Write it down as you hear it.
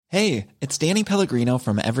Hey, it's Danny Pellegrino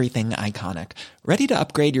from Everything Iconic. Ready to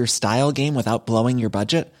upgrade your style game without blowing your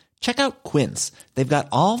budget? Check out Quince. They've got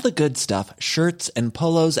all the good stuff, shirts and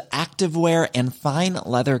polos, activewear, and fine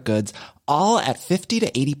leather goods, all at 50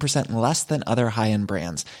 to 80% less than other high-end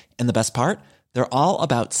brands. And the best part? They're all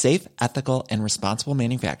about safe, ethical, and responsible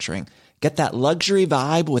manufacturing. Get that luxury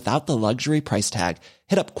vibe without the luxury price tag.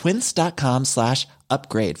 Hit up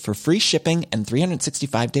quince.com/upgrade for free shipping and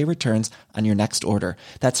 365-day returns on your next order.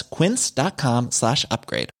 That's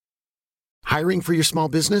quince.com/upgrade. Hiring for your small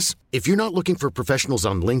business? If you're not looking for professionals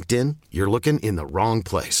on LinkedIn, you're looking in the wrong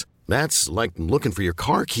place. That's like looking for your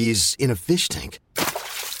car keys in a fish tank.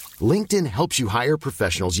 LinkedIn helps you hire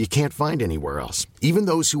professionals you can't find anywhere else, even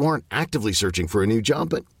those who aren't actively searching for a new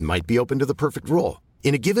job but might be open to the perfect role.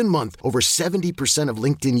 In a given month, over 70% of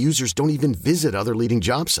LinkedIn users don't even visit other leading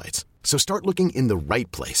job sites. So start looking in the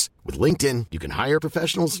right place. With LinkedIn, you can hire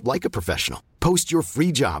professionals like a professional. Post your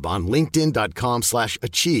free job on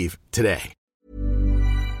linkedin.com/achieve today.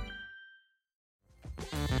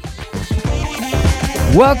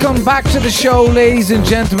 Welcome back to the show, ladies and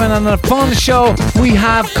gentlemen, and a fun show we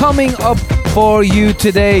have coming up for you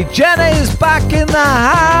today. Jenna is back in the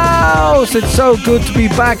house. It's so good to be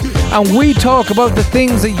back, and we talk about the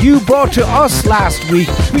things that you brought to us last week.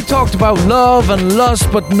 We talked about love and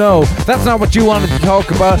lust, but no, that's not what you wanted to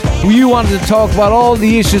talk about. You wanted to talk about all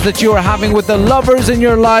the issues that you are having with the lovers in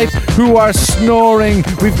your life who are snoring.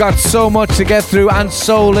 We've got so much to get through and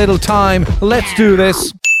so little time. Let's do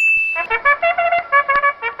this.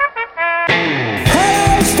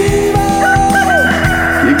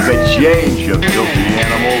 Change, you filthy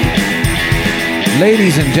animals.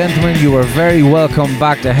 Ladies and gentlemen, you are very welcome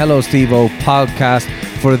back to Hello Steve-O podcast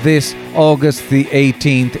for this August the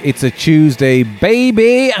 18th. It's a Tuesday,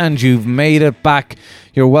 baby, and you've made it back.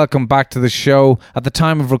 You're welcome back to the show. At the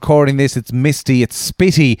time of recording this, it's misty, it's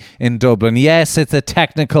spitty in Dublin. Yes, it's a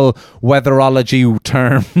technical weatherology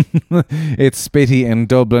term. It's spitty in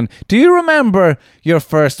Dublin. Do you remember your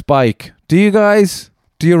first bike? Do you guys?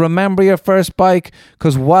 Do you remember your first bike?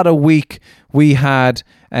 Because what a week we had.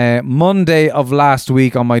 Monday of last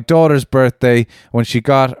week on my daughter's birthday when she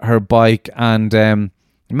got her bike. And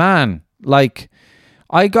man, like,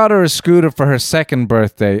 I got her a scooter for her second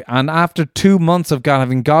birthday. And after 2 months of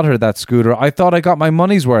having got her that scooter, I thought I got my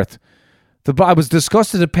money's worth. I was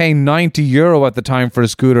disgusted at paying €90 at the time for a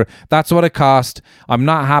scooter. That's what it cost. I'm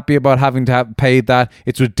not happy about having to have paid that.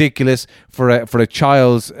 It's ridiculous for a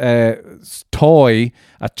child's toy,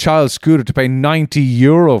 a child's scooter, to pay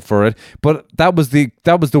 €90 for it. But that was the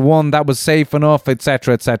one that was safe enough,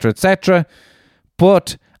 etc., etc., etc.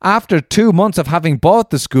 But after 2 months of having bought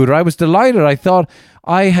the scooter, I was delighted. I thought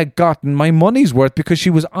I had gotten my money's worth because she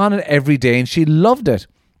was on it every day and she loved it.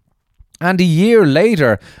 And a year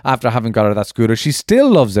later, after having got her that scooter, she still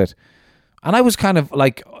loves it. And I was kind of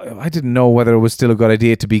like, I didn't know whether it was still a good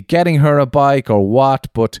idea to be getting her a bike or what,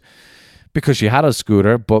 but because she had a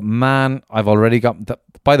scooter. But man, I've already got...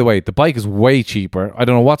 By the way, the bike is way cheaper. I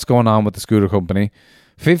don't know what's going on with the scooter company.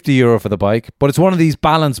 €50 for the bike, but it's one of these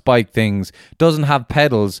balance bike things. Doesn't have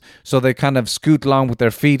pedals, so they kind of scoot along with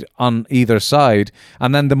their feet on either side,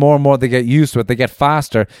 and then the more and more they get used to it, they get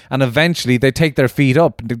faster, and eventually they take their feet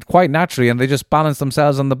up quite naturally and they just balance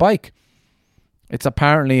themselves on the bike. It's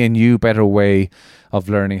apparently a new, better way of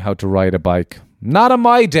learning how to ride a bike. Not in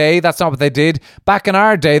my day, that's not what they did. Back in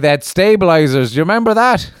our day, they had stabilizers. Do you remember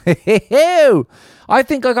that? I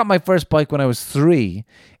think I got my first bike when I was 3.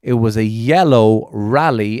 It was a yellow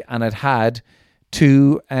Rally, and it had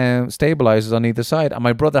 2 stabilizers on either side. And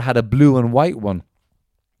my brother had a blue and white one.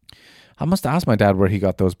 I must ask my dad where he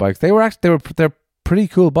got those bikes. They're pretty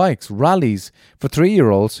cool bikes, Rallies for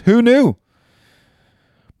 3-year-olds. Who knew?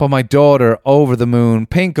 But my daughter, over the moon,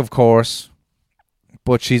 pink of course,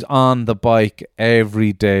 but she's on the bike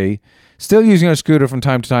every day. Still using her scooter from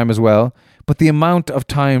time to time as well. But the amount of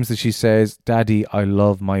times that she says, "Daddy, I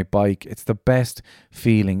love my bike," it's the best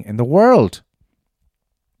feeling in the world.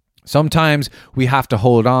 Sometimes we have to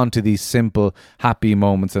hold on to these simple, happy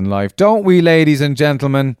moments in life, don't we, ladies and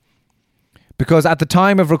gentlemen? Because at the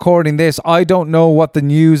time of recording this, I don't know what the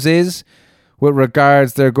news is with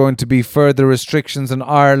regards there are going to be further restrictions in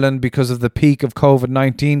Ireland because of the peak of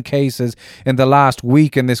COVID-19 cases in the last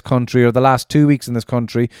week in this country, or the last 2 weeks in this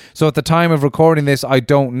country. So at the time of recording this, I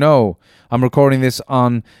don't know. I'm recording this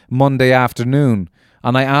on Monday afternoon,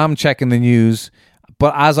 and I am checking the news.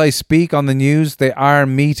 But as I speak on the news, they are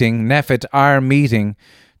meeting, NPHET are meeting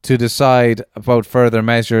to decide about further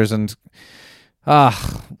measures. And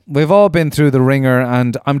we've all been through the ringer,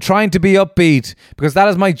 and I'm trying to be upbeat because that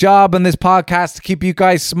is my job in this podcast, to keep you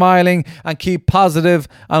guys smiling and keep positive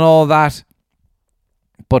and all that.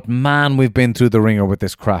 But man, we've been through the ringer with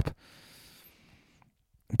this crap.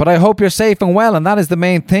 But I hope you're safe and well, and that is the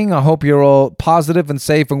main thing. I hope you're all positive and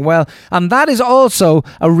safe and well. And that is also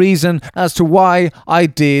a reason as to why I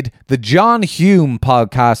did the John Hume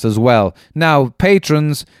podcast as well. Now,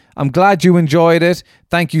 patrons, I'm glad you enjoyed it.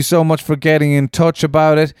 Thank you so much for getting in touch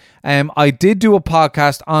about it. I did do a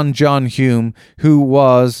podcast on John Hume, who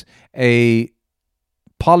was a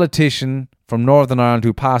politician from Northern Ireland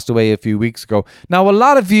who passed away a few weeks ago. Now, a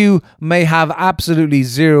lot of you may have absolutely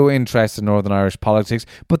zero interest in Northern Irish politics,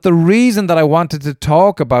 but the reason that I wanted to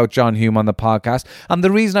talk about John Hume on the podcast, and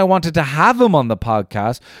the reason I wanted to have him on the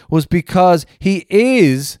podcast, was because he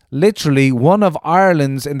is literally one of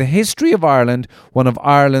Ireland's, in the history of Ireland, one of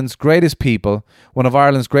Ireland's greatest people, one of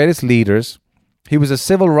Ireland's greatest leaders. He was a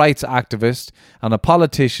civil rights activist and a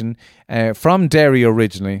politician from Derry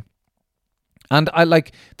originally. And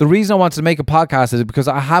the reason I wanted to make a podcast is because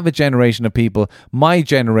I have a generation of people, my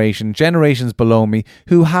generation, generations below me,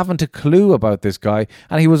 who haven't a clue about this guy.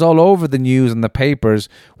 And he was all over the news and the papers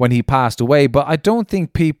when he passed away. But I don't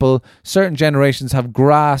think certain generations have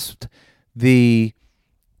grasped the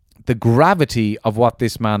gravity of what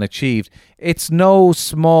this man achieved. It's no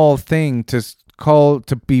small thing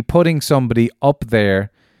to be putting somebody up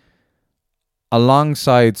there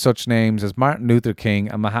alongside such names as Martin Luther King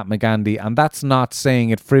and Mahatma Gandhi, and that's not saying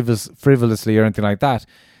it frivolously or anything like that,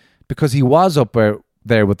 because he was up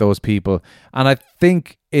there with those people. And I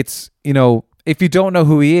think it's, if you don't know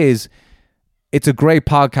who he is, it's a great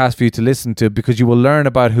podcast for you to listen to, because you will learn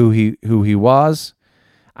about who he was.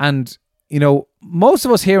 And most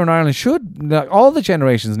of us here in Ireland all the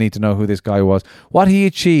generations need to know who this guy was, what he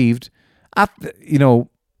achieved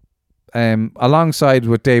alongside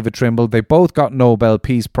with David Trimble. They both got Nobel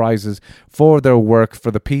Peace Prizes for their work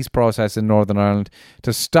for the peace process in Northern Ireland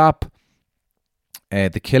to stop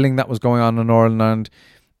the killing that was going on in Northern Ireland.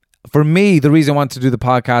 For me, the reason I wanted to do the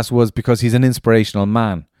podcast was because he's an inspirational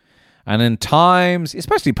man. And in times,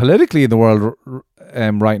 especially politically in the world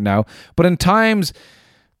right now, but in times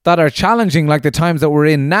that are challenging, like the times that we're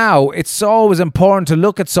in now, it's always important to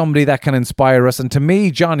look at somebody that can inspire us. And to me,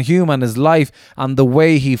 John Hume and his life and the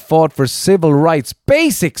way he fought for civil rights,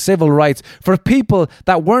 basic civil rights, for people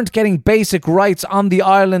that weren't getting basic rights on the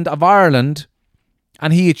island of Ireland,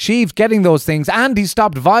 and he achieved getting those things, and he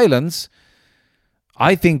stopped violence.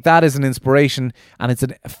 I think that is an inspiration, and it's a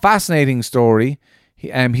fascinating story.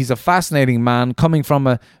 He's a fascinating man coming from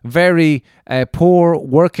a very poor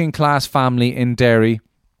working class family in Derry.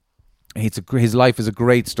 His life is a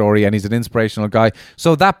great story, and he's an inspirational guy.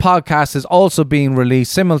 So that podcast is also being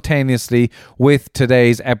released simultaneously with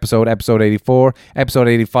today's episode 84. Episode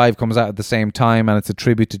 85 comes out at the same time, and it's a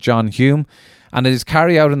tribute to John Hume. And it is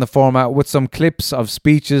carried out in the format with some clips of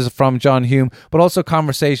speeches from John Hume, but also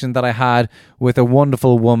conversation that I had with a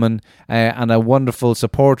wonderful woman and a wonderful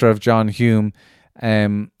supporter of John Hume,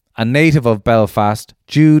 a native of Belfast.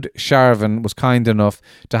 Jude Sharvin was kind enough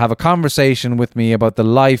to have a conversation with me about the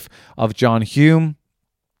life of John Hume.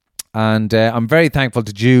 And I'm very thankful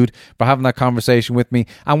to Jude for having that conversation with me,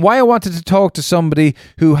 and why I wanted to talk to somebody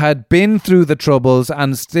who had been through the troubles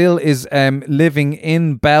and still is living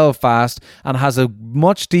in Belfast and has a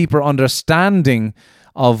much deeper understanding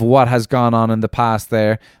of what has gone on in the past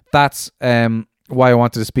there. That's why I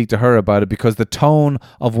wanted to speak to her about it, because the tone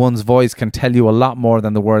of one's voice can tell you a lot more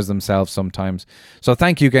than the words themselves sometimes. So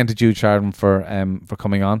thank you again to Jude Chardon for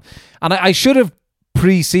coming on. And I should have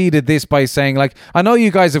preceded this by saying, I know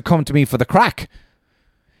you guys have come to me for the crack.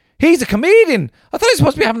 He's a comedian. I thought he was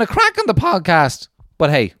supposed to be having a crack on the podcast. But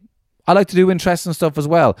hey, I like to do interesting stuff as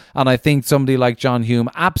well. And I think somebody like John Hume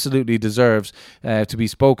absolutely deserves to be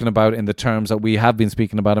spoken about in the terms that we have been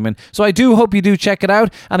speaking about him in. So I do hope you do check it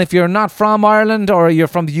out. And if you're not from Ireland, or you're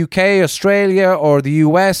from the UK, Australia, or the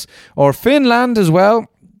US, or Finland as well,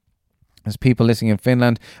 there's people listening in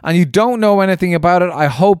Finland, and you don't know anything about it, I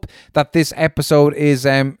hope that this episode is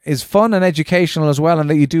fun and educational as well, and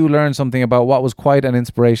that you do learn something about what was quite an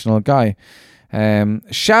inspirational guy.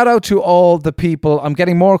 Shout out to all the people. I'm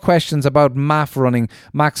getting more questions about MAF running,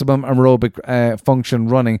 maximum aerobic function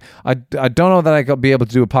running. I don't know that I could be able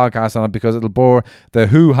to do a podcast on it because it'll bore the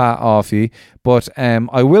hoo-ha off you, but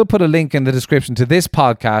I will put a link in the description to this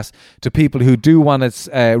podcast to people who do want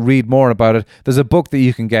to read more about it. There's a book that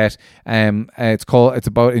you can get. It's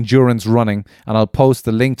about endurance running, and I'll post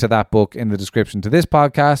the link to that book in the description to this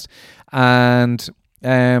podcast. And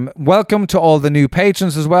welcome to all the new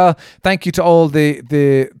patrons as well. Thank you to all the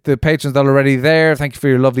patrons that are already there. Thank you for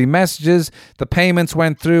your lovely messages. The payments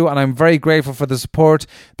went through, and I'm very grateful for the support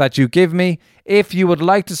that you give me. If you would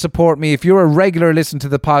like to support me, if you're a regular listener to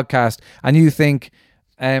the podcast and you think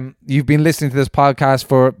you've been listening to this podcast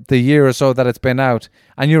for the year or so that it's been out,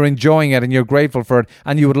 and you're enjoying it and you're grateful for it,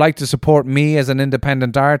 and you would like to support me as an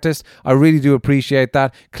independent artist, I really do appreciate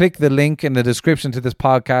that. Click the link in the description to this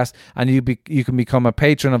podcast and you can become a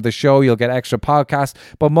patron of the show. You'll get extra podcasts,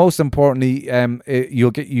 but most importantly,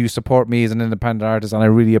 you support me as an independent artist, and I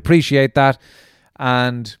really appreciate that.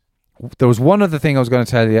 And there was one other thing I was going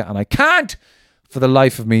to tell you, and I can't for the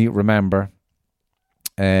life of me remember,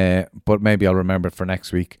 but maybe I'll remember it for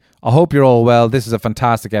next week. I hope you're all well. This is a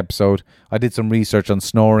fantastic episode. I did some research on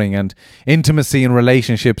snoring and intimacy in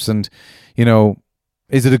relationships, and, you know,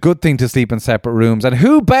 is it a good thing to sleep in separate rooms? And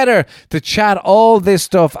who better to chat all this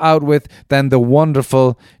stuff out with than the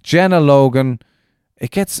wonderful Jenna Logan?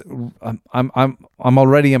 It gets, I'm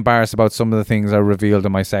already embarrassed about some of the things I revealed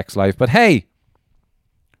in my sex life, but hey,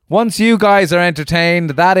 once you guys are entertained,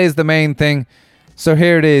 that is the main thing. So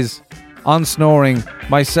here it is, on snoring,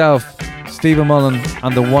 myself, Stephen Mullen,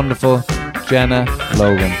 and the wonderful Jenna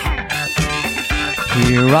Logan.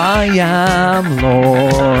 Here I am,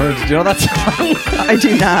 Lord. Do you know that song? I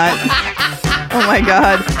do not. Oh my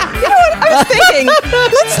God. You know what? I was thinking,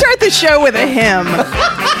 let's start the show with a hymn.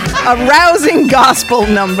 A rousing gospel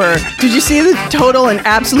number. Did you see the total and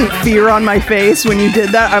absolute fear on my face when you did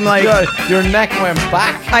that? I'm like... Your neck went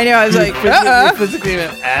back. I know, I was like, physically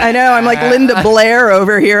went, I know, I'm like Linda Blair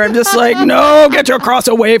over here. I'm just like, no, get your cross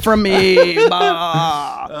away from me.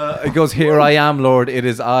 It goes, here I am, Lord. It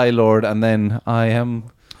is I, Lord. And then I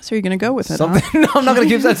am... So you're going to go with it, something, huh? No, I'm not going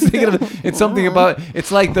to keep thinking of it. It's something about...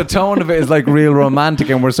 It's like the tone of it is like real romantic,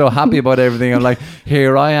 and we're so happy about everything. I'm like,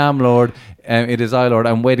 here I am, Lord. It is I, Lord.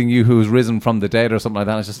 I'm waiting you who's risen from the dead, or something like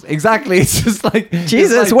that. It's just exactly. It's just like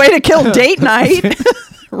Jesus, way to kill date night.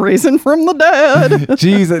 Risen from the dead.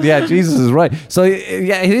 Jesus, yeah, Jesus is right. So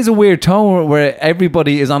yeah, it is a weird tone where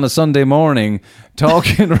everybody is on a Sunday morning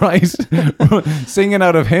talking, right, singing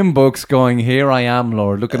out of hymn books, going, "Here I am,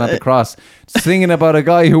 Lord," looking at the cross, singing about a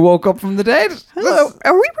guy who woke up from the dead. Hello,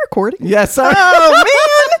 are we recording? Yes, sorry. Oh man,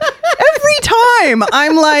 every time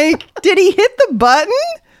I'm like, did he hit the button?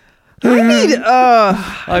 I need.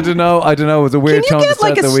 I don't know. It was a weird tone. Can you get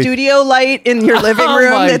like a studio light in your living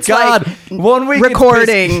room that's God. like 1 week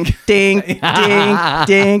recording, ding, ding,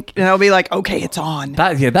 ding, and I'll be like, okay, it's on.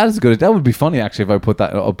 That is good. That would be funny actually if I put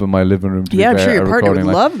that up in my living room. Yeah, I'm sure your partner would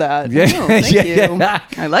love that. Yeah, oh, thank you. Yeah.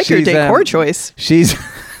 I like your decor choice. She's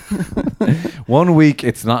 1 week.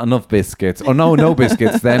 It's not enough biscuits. Oh no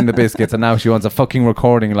biscuits. Then the biscuits, and now she wants a fucking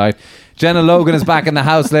recording light. Jenna Logan is back in the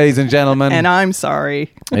house, ladies and gentlemen. And I'm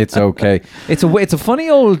sorry. It's okay. It's a funny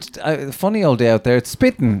old day out there. It's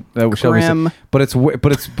spitting, shall we say? But it's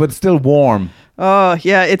still warm. Oh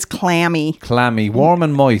yeah, it's clammy, warm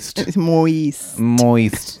and moist. It's moist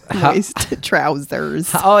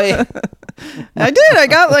trousers. Oh yeah. I did. I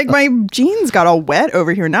got like my jeans got all wet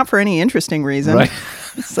over here, not for any interesting reason. Right.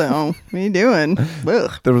 So, what are you doing?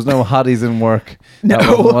 Ugh. There was no hotties in work. No.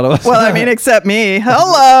 Well, I mean, except me.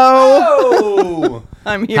 Hello.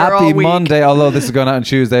 I'm here all week. Happy Monday, although this is going out on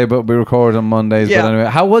Tuesday, but we record on Mondays. Yeah. But anyway,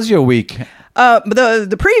 how was your week?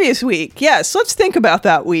 The previous week, yes. Let's think about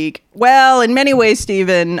that week. Well, in many ways,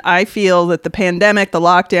 Stephen, I feel that the pandemic, the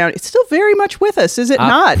lockdown, it's still very much with us, is it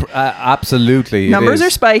not? Absolutely. Numbers are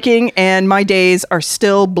spiking, and my days are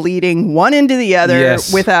still bleeding one into the other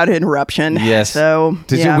without interruption. Yes. So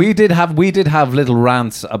we did have little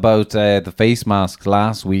rants about the face masks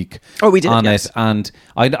last week. Oh, we did on it, and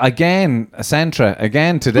Centra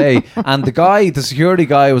again today, and the security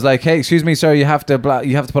guy was like, "Hey, excuse me, sir, you have to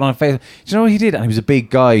put on a face." Do you know what he did? And he was a big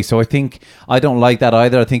guy, so I don't like that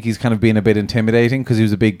either. I think he's kind of being a bit intimidating because he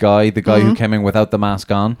was a big guy, the guy who came in without the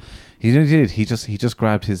mask on. He just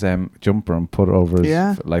grabbed his jumper and put it over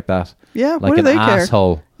his like that. Yeah, like what do an they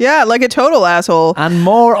asshole. care? Yeah, like a total asshole. And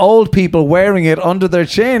more old people wearing it under their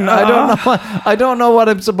chin. I don't know what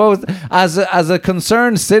I'm supposed as a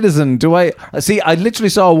concerned citizen. Do I see? I literally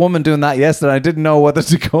saw a woman doing that yesterday. I didn't know whether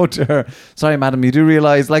to go to her. Sorry, madam, you do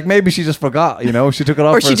realize like maybe she just forgot. You know, she took it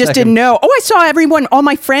off. Or she just didn't know. Oh, I saw all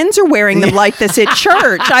my friends are wearing them like this at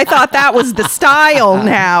church. I thought that was the style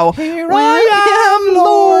now. Here I am,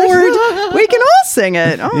 Lord. We can all sing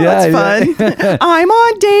it. Oh, that's fun. I'm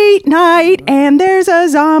on date night and there's a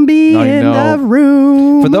zombie in the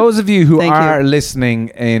room. For those of you who are listening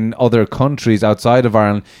in other countries outside of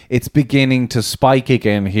Ireland, it's beginning to spike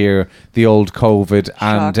again here, the old COVID.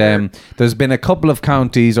 Shocker. And there's been a couple of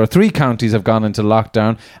counties, or 3 counties have gone into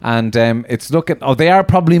lockdown, and it's looking, they are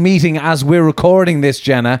probably meeting as we're recording this,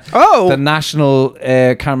 Jenna. Oh. The national,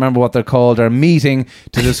 can't remember what they're called, are meeting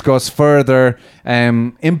to discuss further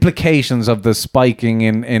implications of the spiking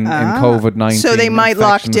in COVID-19. So they might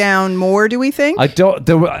lock down down more, do we think? I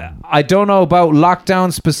don't know about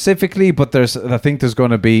lockdown specifically, but I think there's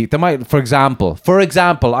going to be, there might, for example,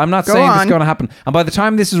 I'm not saying this is going to happen. And by the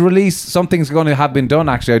time this is released, something's going to have been done,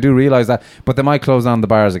 actually. I do realize that, but they might close down the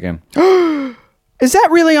bars again. Is that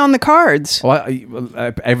really on the cards? Well,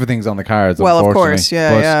 everything's on the cards. Well, of unfortunately.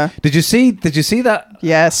 course, yeah. Did you see that?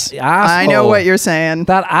 Yes, asshole, I know what you're saying.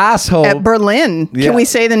 That asshole At Berlin. Yeah. Can we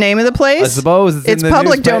say the name of the place? I suppose it's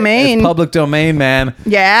public domain. It's public domain, man.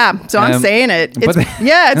 Yeah, so I'm saying it. but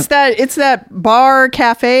It's that bar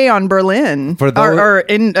cafe on Berlin, For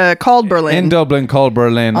those- called Berlin. In Dublin, called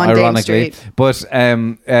Berlin, On Dame ironically. Street.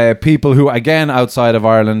 But people who, again, outside of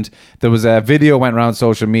Ireland, there was a video went around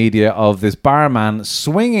social media of this barman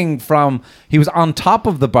swinging he was on top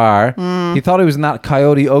of the bar. He thought he was in that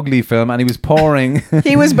Coyote Ugly film, and he was pouring.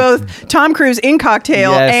 He was both Tom Cruise in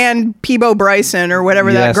Cocktail Yes. and Peebo Bryson, or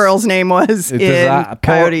whatever that Yes. girl's name was, in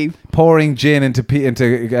Coyote. Pouring gin into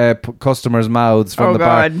customers' mouths from Oh, the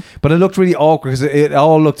bar. God. But it looked really awkward because it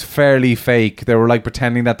all looked fairly fake. They were like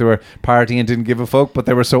pretending that they were partying and didn't give a fuck, but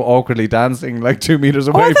they were so awkwardly dancing like 2 meters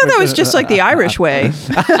away. Oh, I thought that was just like the Irish way.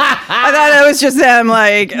 I thought it was just them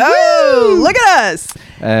like, oh, look at us.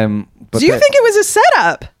 But Do you think it was a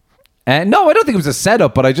setup? No, I don't think it was a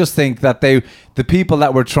setup, but I just think that the people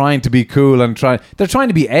that were trying to be cool and they're trying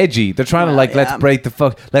to be edgy. They're trying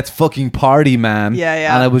to let's fucking party, man.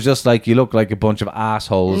 Yeah. And I was just like, you look like a bunch of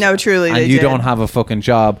assholes. No, truly, and they you did. don't have a fucking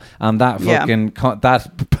job, and that fucking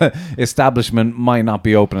that establishment might not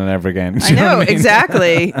be opening ever again. Do I you know, what I mean?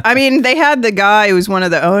 exactly. I mean, they had the guy who's one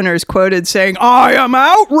of the owners quoted saying, "I am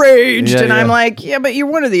outraged," Yeah, and I'm yeah. like, yeah, but you're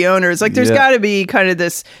one of the owners. Like, there's Yeah. got to be kind of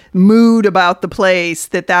this mood about the place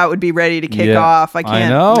that would be ready to kick Yeah. off. I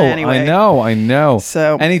can't. Anyway. I know.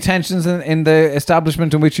 So- any tensions in the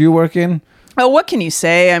establishment in which you work in? Oh, what can you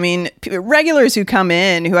say? I mean, regulars who come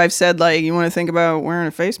in who I've said, like, you want to think about wearing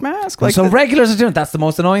a face mask? Like, So regulars are doing it. That's the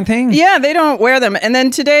most annoying thing. yeah, they don't wear them. And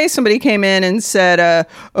then today somebody came in and said,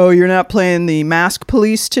 oh, you're not playing the mask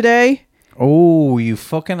police today? Oh, you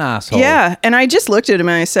fucking asshole. Yeah, and I just looked at him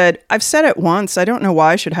and I said, I've said it once. I don't know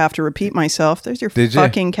why I should have to repeat myself. There's your Did you?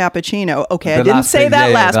 fucking cappuccino. Okay, The I didn't last say bit, that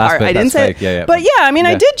yeah, last the last part. bit, I didn't that's say fake, yeah. But yeah, I mean,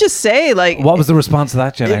 I Yeah. did just say, like... What was the response to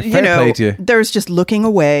that, Jenna? Fair play to you. There's just looking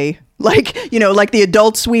away. Like, like the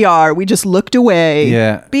adults we are. We just looked away.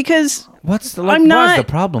 Yeah. Because... What's the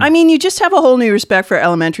problem? I mean, you just have a whole new respect for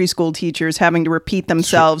elementary school teachers having to repeat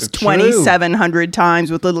themselves True. 2,700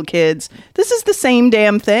 times with little kids. This is the same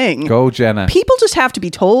damn thing. Go, Jenna. People just have to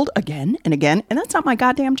be told again and again, and that's not my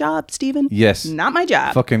goddamn job, Stephen. Yes. Not my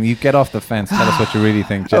job. Fucking, you get off the fence. Tell us what you really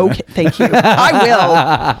think, Jenna. Okay, thank you.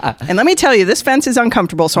 I will. And let me tell you, this fence is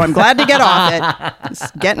uncomfortable, so I'm glad to get off it.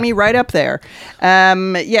 It's getting me right up there.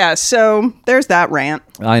 Yeah, so there's that rant.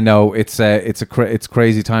 I know it's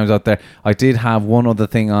crazy times out there. I did have one other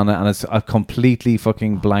thing on it, and I've completely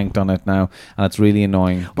fucking blanked on it now, and it's really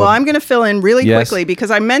annoying. Well, I'm going to fill in really Yes. quickly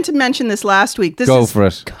because I meant to mention this last week. This Go is for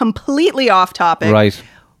it. completely off topic. Right.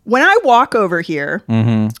 When I walk over here,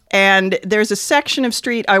 and there's a section of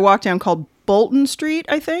street I walk down called Bolton Street,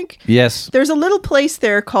 I think. Yes. There's a little place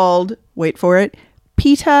there called, wait for it,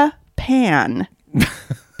 Peter Pan.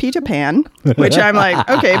 Peter Pan, which I'm like,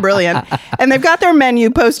 okay, brilliant. And they've got their menu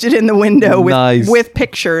posted in the window Nice. with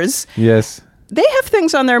pictures. Yes. They have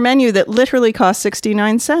things on their menu that literally cost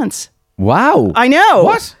 69 cents. Wow. I know.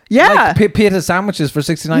 What? Yeah. Like pita sandwiches for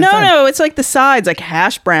 69 cents? No, it's like the sides, like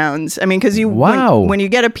hash browns. I mean, because Wow. when you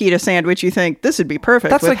get a pita sandwich, you think this would be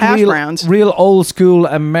perfect That's with like hash browns. real old school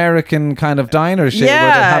American kind of diner shit where they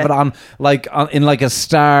Yeah. have it in like a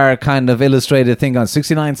star kind of illustrated thing on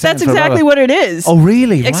 69 cents. That's for exactly what it is. Oh,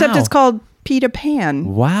 really? Except Wow. it's called Peter Pan.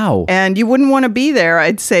 Wow. And you wouldn't want to be there,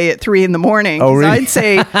 I'd say, at 3 a.m. 'cause Oh, really? I'd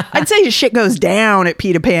say shit goes down at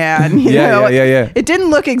Peter Pan. You Yeah, know? yeah. It didn't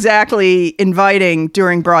look exactly inviting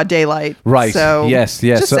during broad daylight. Right. So Yes.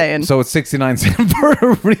 Just so, saying. So it's 69 cents for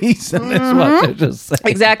a reason. Is what they're just saying.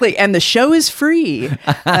 Exactly. And the show is free.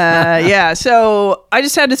 Yeah. So I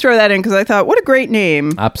just had to throw that in because I thought, what a great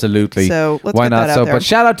name. Absolutely. So let's Why get not? that out So, there. but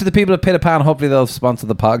shout out to the people at Pita Pan. Hopefully they'll sponsor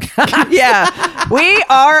the podcast. Yeah. We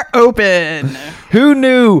are open. Who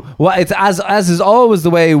knew? Well, it's as is always the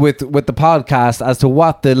way with the podcast as to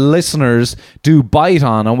what the listeners do bite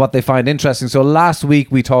on and what they find interesting. So last week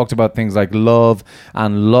we talked about things like love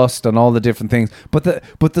and lust and all the different things. But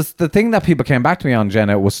the thing that people came back to me on,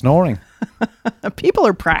 Jenna, was snoring. People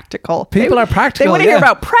are practical. People are practical, They want to yeah. hear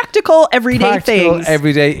about practical everyday things.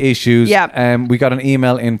 Everyday issues. Yeah. We got an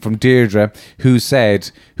email in from Deirdre who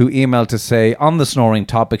emailed to say on the snoring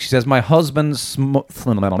topic. She says, my husband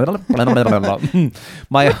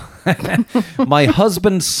my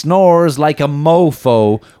husband snores like a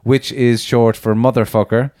mofo, which is short for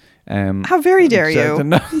motherfucker. How very dare you?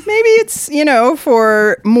 No. Maybe it's,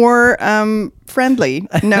 for more friendly.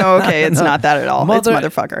 No, okay, it's not that at all. It's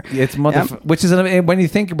motherfucker. It's motherfucker. Which is, when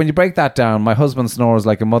you break that down, my husband snores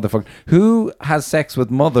like a motherfucker. Who has sex with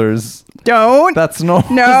mothers? Don't. That snores.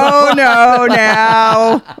 No,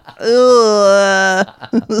 now.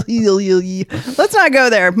 Let's not go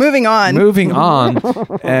there. Moving on.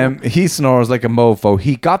 He snores like a mofo.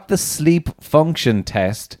 He got the sleep function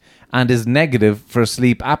test and is negative for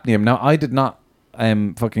sleep apnea. Now, I did not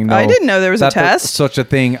fucking know. I didn't know there was a test. Such a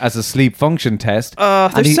thing as a sleep function test.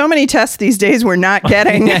 There's so many tests these days we're not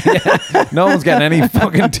getting. No one's getting any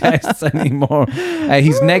fucking tests anymore.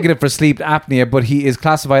 He's negative for sleep apnea, but he is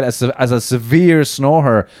classified as a severe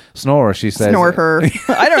snorer, she says. Snore her.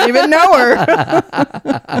 I don't even know her.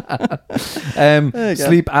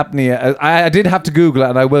 Sleep apnea. I did have to Google it,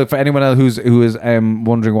 and I will for anyone else who is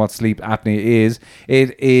wondering what sleep apnea is.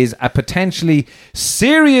 It is a potentially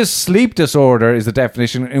serious sleep disorder, is the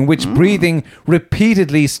definition, in which breathing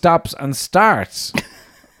repeatedly stops and starts.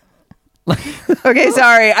 Okay,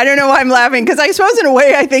 sorry. I don't know why I'm laughing, because I suppose in a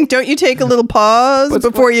way I think, don't you take a little pause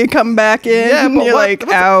before you come back in? Yeah, but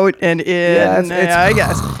you're out and in. Yeah, I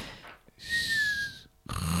guess.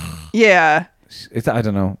 Yeah. I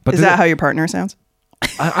don't know. But is that how your partner sounds?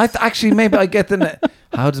 I actually, maybe I get the...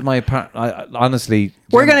 How does my partner... Honestly...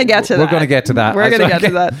 We're going to get to that. We're going to get to that. We're going to get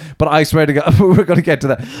to that. But I swear to God, we're going to get to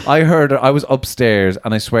that. I heard her. I was upstairs,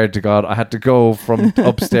 and I swear to God, I had to go from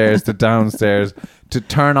upstairs to downstairs to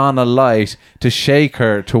turn on a light, to shake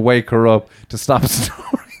her, to wake her up, to stop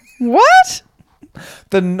snoring. What?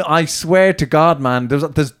 I swear to God, man,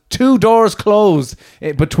 there's two doors closed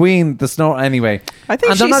between the snore. Anyway, I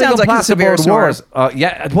think she sounds like a severe snorer.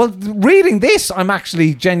 Yeah, well, reading this, I'm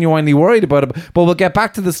actually genuinely worried about it. But we'll get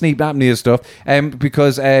back to the sleep apnea stuff,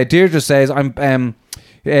 because Deirdre says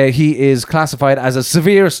he is classified as a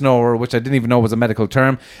severe snorer, which I didn't even know was a medical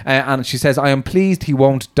term. And she says, I am pleased he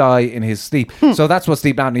won't die in his sleep. So that's what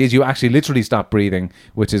sleep apnea is. You actually literally stop breathing,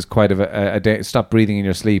 which is quite stop breathing in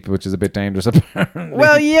your sleep, which is a bit dangerous, apparently.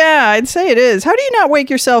 Well, yeah, I'd say it is. How do you not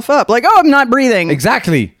wake yourself up? Like, I'm not breathing.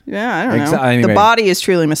 Exactly. Yeah, I don't know. Anyway. The body is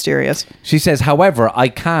truly mysterious. She says, however, I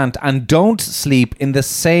can't and don't sleep in the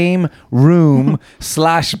same room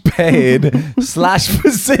 /bed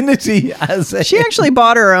 /vicinity as... She actually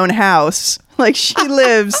bought her own house. Like, she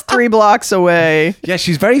lives 3 blocks away. Yeah,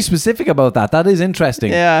 she's very specific about that. That is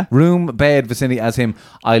interesting. Yeah. Room, bed, vicinity as him.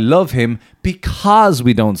 I love him because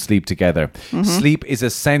we don't sleep together. Mm-hmm. Sleep is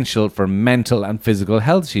essential for mental and physical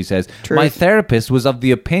health, she says. Truth. My therapist was of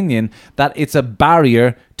the opinion that it's a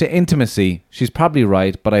barrier to intimacy. She's probably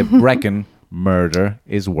right, but I reckon murder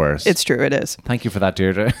is worse. It's true, it is. Thank you for that,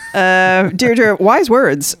 Deirdre. Deirdre, wise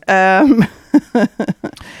words.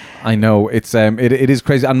 I know it is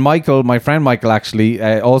crazy. And Michael, my friend Michael, actually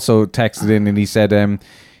also texted in, and he said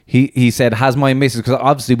he said, has my missus, because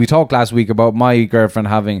obviously we talked last week about my girlfriend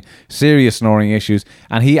having serious snoring issues,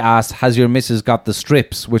 and he asked, has your missus got the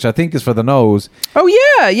strips, which I think is for the nose. Oh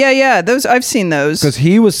yeah, those, I've seen those, because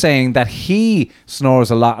he was saying that he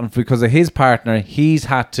snores a lot, and because of his partner he's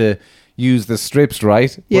had to use the strips,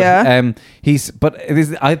 right? Yeah.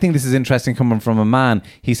 I think this is interesting coming from a man.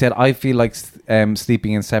 He said, I feel like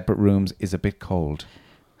sleeping in separate rooms is a bit cold.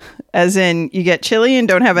 As in, you get chilly and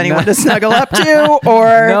don't have anyone to snuggle up to,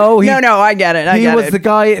 or no, I get it. He was the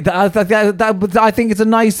guy. I think it's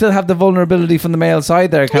nice to have the vulnerability from the male side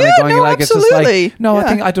there, kind of going like, absolutely. It's just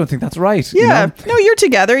like, I don't think that's right. Yeah, you know? No, you're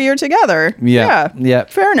together. Yeah.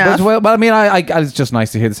 Fair enough. But I mean, it's just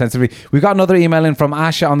nice to hear the sensitivity. We got another email in from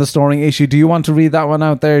Asha on the snoring issue. Do you want to read that one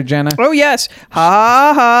out there, Jenna? Oh yes.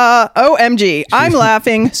 Ha ha. OMG. I'm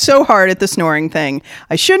laughing so hard at the snoring thing.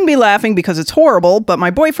 I shouldn't be laughing because it's horrible, but my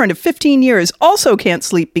boyfriend of 15 years also can't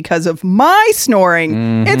sleep because of my snoring.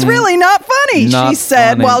 Mm-hmm. It's really not funny, she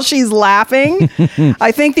said while she's laughing.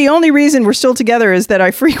 I think the only reason we're still together is that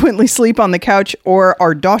I frequently sleep on the couch or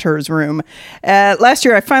our daughter's room. Last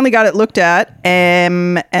year I finally got it looked at,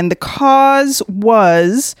 and the cause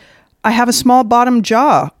was I have a small bottom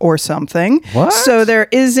jaw or something. What? So there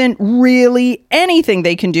isn't really anything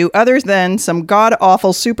they can do other than some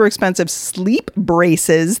god-awful, super expensive sleep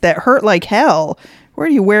braces that hurt like hell. Where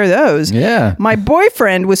do you wear those? Yeah. My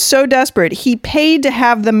boyfriend was so desperate, he paid to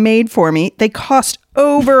have them made for me. They cost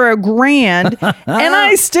over $1,000, and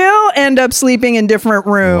I still end up sleeping in different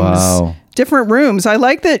rooms. Wow. different rooms. I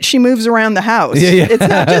like that she moves around the house. Yeah. It's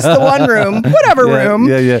not just the one room, whatever room.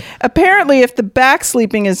 Yeah. Apparently, if the back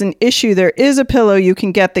sleeping is an issue, there is a pillow you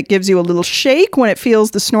can get that gives you a little shake when it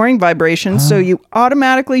feels the snoring vibrations, so you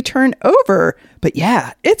automatically turn over. But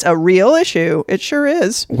yeah, it's a real issue. It sure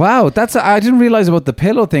is. Wow, I didn't realize about the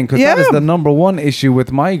pillow thing, because that is Yeah. the number one issue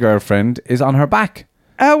with my girlfriend, is on her back.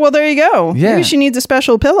 Oh, well, there you go. Yeah. Maybe she needs a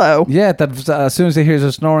special pillow. Yeah, that as soon as she hears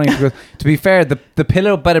her snoring, because, to be fair, the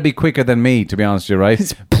pillow better be quicker than me, to be honest with you,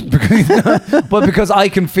 right? But because I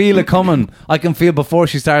can feel it coming. I can feel before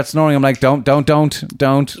she starts snoring, I'm like, don't.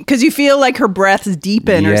 Because you feel like her breaths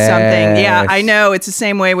deepen or something. Yeah, Yes. I know. It's the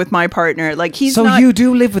same way with my partner. Like, he's So not... you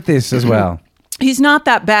do live with this as well? He's not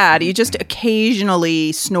that bad. He just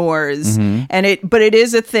occasionally snores, Mm-hmm. but it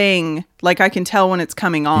is a thing. Like, I can tell when it's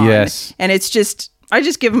coming on. Yes. And it's just, I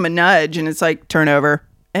just give him a nudge, and it's like, turn over.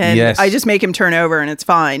 And Yes. I just make him turn over, and it's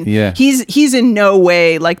fine. Yeah. He's in no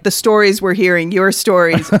way like the stories we're hearing, your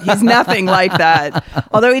stories. He's nothing like that.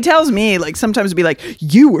 Although he tells me, like, sometimes be like,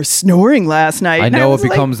 you were snoring last night. I And know it was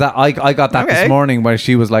like, becomes that. I got that Okay. this morning where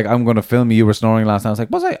she was like, I'm going to film you were snoring last night. I was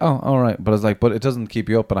like, was I? Oh, all right. But I was like, but it doesn't keep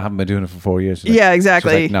you up, and I haven't been doing it for 4 years. She's like- yeah, she was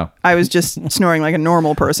exactly. like, no. I was just snoring like a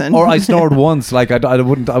normal person. Or I snored once. Like I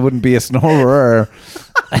wouldn't be a snorer.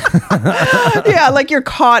 Yeah, like you're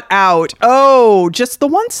caught out. Oh, just the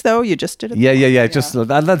once though. You just did it. Yeah. Just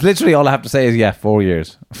that's literally all I have to say is 4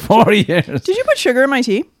 years. 4 years. Did you put sugar in my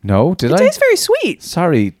tea? No, did It I? tastes very sweet.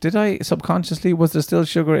 Sorry, did I subconsciously? Was there still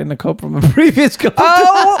sugar in the cup from a previous cup?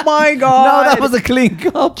 Oh my no, god. that was a clean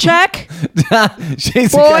cup. check.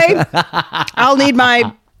 She's Boy, I'll need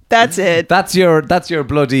my that's it. That's your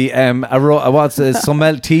bloody what's a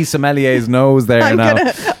tea sommelier's nose there I'm now.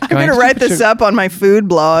 gonna write this up on my food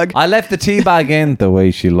blog. I left the tea bag in the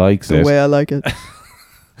way she likes it. The way I like it.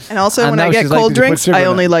 And also, And when now I get she's like, cold "Did you put drinks, sugar I in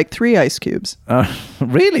only it?" like 3 ice cubes.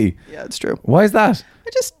 Really? Yeah, it's true. Why is that? I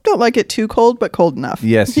just don't like it too cold, but cold enough.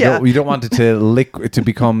 Yes, Yeah. you don't want it to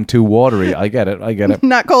become too watery. I get it.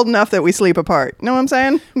 Not cold enough that we sleep apart. Know what I'm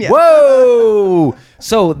saying? Yeah. Whoa!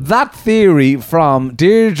 So that theory from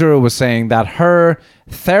Deirdre was saying that her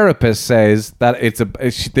therapist says that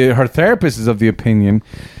her therapist is of the opinion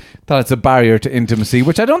that it's a barrier to intimacy,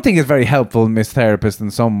 which I don't think is very helpful, Miss Therapist, in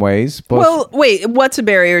some ways. But Well, wait, what's a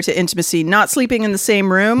barrier to intimacy? Not sleeping in the same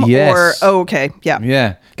room? Yes. Or, oh, okay. Yeah.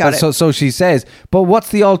 yeah, Got it. So she says, but what's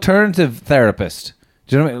the alternative therapist?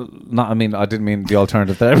 Do you know what I mean? I didn't mean the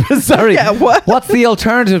alternative therapist. Sorry. Yeah, what? What's the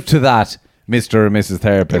alternative to that? Mr. or Mrs.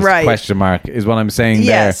 Therapist, Right. question mark, is what I'm saying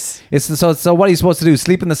Yes. there. So what are you supposed to do?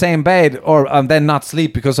 Sleep in the same bed or then not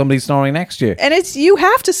sleep because somebody's snoring next to you? And you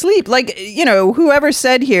have to sleep. Like, whoever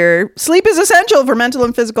said here, sleep is essential for mental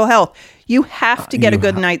and physical health. You have to get a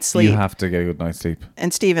good night's sleep. You have to get a good night's sleep.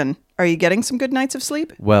 And Stephen, are you getting some good nights of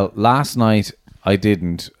sleep? Well, last night I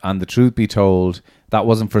didn't, and the truth be told, that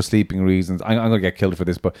wasn't for sleeping reasons. I'm going to get killed for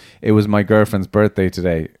this, but it was my girlfriend's birthday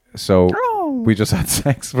today. So we just had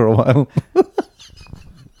sex for a while.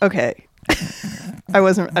 Okay. I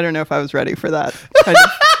don't know if I was ready for that kind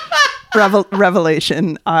of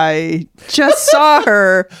revelation. I just saw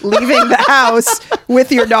her leaving the house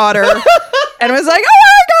with your daughter and was like, oh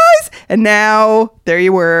my guys. And now there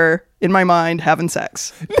you were in my mind having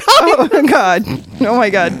sex. Oh my God. Oh my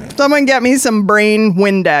God. Someone get me some brain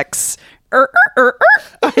Windex.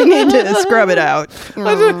 I need to scrub it out.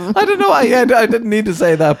 I don't know. I didn't need to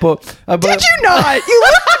say that, but Did you not?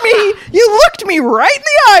 You looked me right in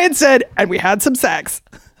the eye and said, and we had some sex.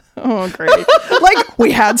 Oh, great. Like,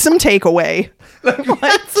 we had some takeaway.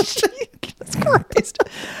 Jesus Christ.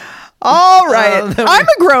 All right. I'm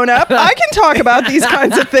a grown up. I can talk about these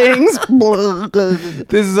kinds of things.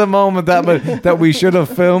 This is a moment that we should have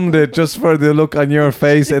filmed it just for the look on your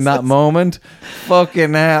face in that moment.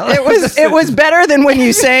 Fucking hell. It was better than when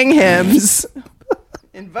you sang hymns.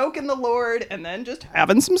 Invoking the Lord and then just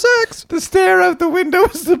having some sex. The stare out the window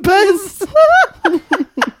was the best.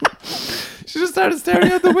 She just started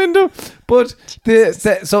staring out the window. But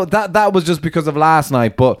so that was just because of last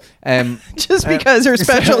night. But Just because her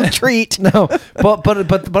special treat. no,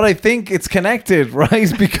 but I think it's connected,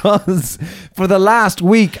 right? Because for the last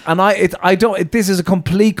week, and this is a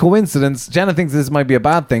complete coincidence. Jenna thinks this might be a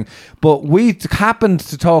bad thing, but we happened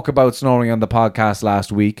to talk about snoring on the podcast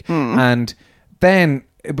last week, and then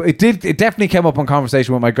it definitely came up on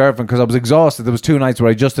conversation with my girlfriend because I was exhausted. There was 2 nights where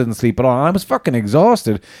I just didn't sleep at all, and I was fucking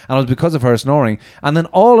exhausted, and it was because of her snoring. And then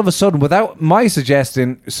all of a sudden, without my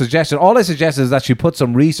suggestion, all I suggested is that she put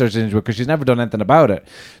some research into it because she's never done anything about it.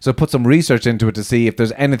 So put some research into it to see if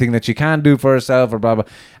there's anything that she can do for herself or blah blah.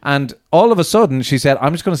 And all of a sudden, she said,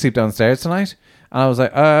 "I'm just going to sleep downstairs tonight." And I was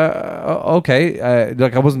like, okay.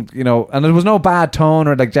 Like I wasn't, and there was no bad tone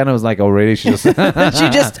or like Jenna was like, oh really? She just She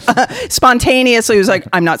just spontaneously was like,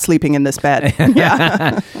 I'm not sleeping in this bed.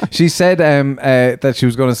 Yeah. She said that she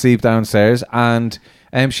was going to sleep downstairs, and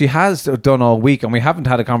she has done all week, and we haven't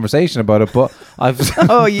had a conversation about it. But I've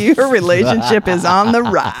Oh, your relationship is on the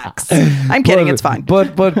rocks. I'm kidding. It's fine.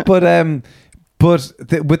 But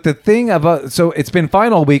with the thing about, so it's been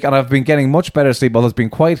fine all week, and I've been getting much better sleep, although it's been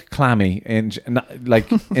quite clammy in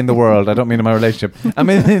the world. I don't mean in my relationship. I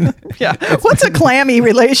mean, yeah. What's a clammy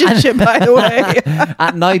relationship, by the way?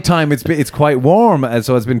 At night time, it's quite warm, and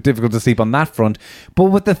so it's been difficult to sleep on that front. But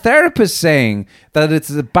with the therapist saying that it's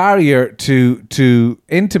a barrier to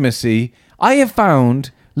intimacy, I have found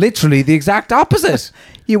literally the exact opposite.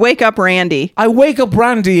 You wake up Randy. I wake up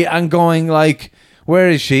Randy and going like, where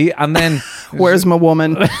is she? And then where's my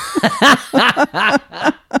woman?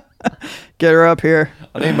 Get her up here.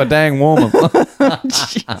 I need my dang woman.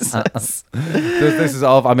 Jesus. This is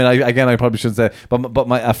off. I mean, I probably shouldn't say, but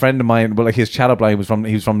a friend of mine, well, like his chat up line was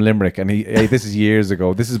from Limerick, and this is years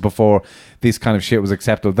ago. This is before this kind of shit was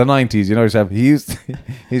acceptable. The 90s, you know yourself. His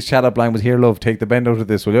chat up line was, "Here, love, take the bend out of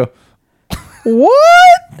this, will you?"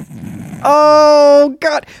 What? Oh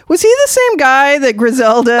God! Was he the same guy that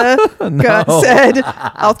Griselda said,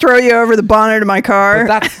 "I'll throw you over the bonnet of my car"?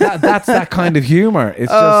 But that's that kind of humor.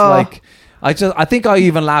 It's just like I think I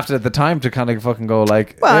even laughed at the time to kind of fucking go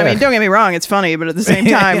like. Well, I mean, don't get me wrong, it's funny, but at the same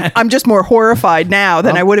time, I'm just more horrified now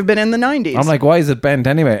than I would have been in the 90s. I'm like, why is it bent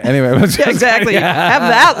anyway? Anyway, yeah, exactly. Have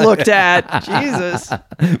that looked at. Jesus,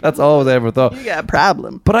 that's all I ever thought. You got a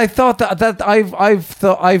problem. But I thought that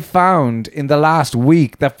I've found in the last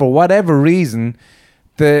week that for whatever reason,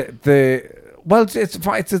 it's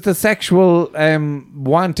the sexual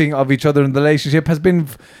wanting of each other in the relationship has been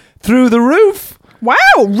through the roof. Wow,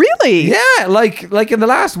 really? Yeah, like in the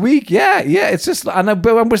last week. Yeah. It's just, and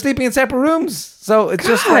we're sleeping in separate rooms, so it's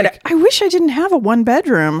just like. I wish I didn't have a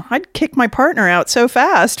 1-bedroom. I'd kick my partner out so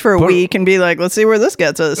fast for a week and be like, "Let's see where this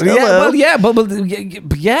gets us." Yeah, yeah.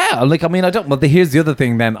 Like, I mean, I don't. Well, here's the other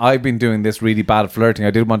thing. Then I've been doing this really bad flirting.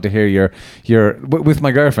 I did want to hear your with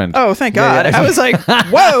my girlfriend. Oh, thank God! Yeah. I was like,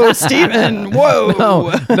 "Whoa, Stephen!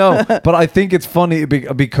 Whoa!" No. But I think it's funny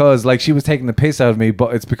because like she was taking the piss out of me,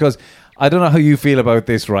 but it's because. I don't know how you feel about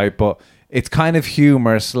this, right? But it's kind of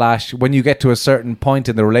humor / when you get to a certain point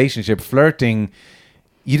in the relationship, flirting,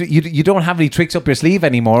 you don't have any tricks up your sleeve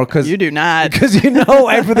anymore because you do not, because you know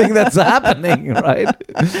everything that's happening, right?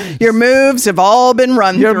 Your moves have all been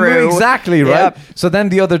run through. Exactly, right? Yep. So then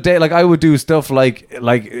the other day, like I would do stuff like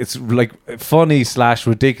it's like funny /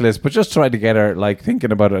 ridiculous, but just try to get her like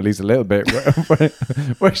thinking about it at least a little bit,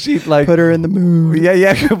 where she'd like put her in the mood.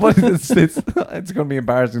 Yeah. But it's going to be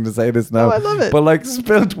embarrassing to say this now. Oh, I love it. But like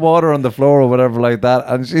spilt water on the floor or whatever like that,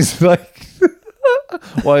 and she's like.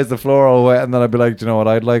 Why is the floor all wet? And then I'd be like, do you know what?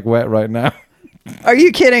 I'd like wet right now. Are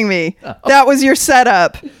you kidding me? That was your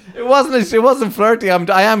setup. It wasn't flirty.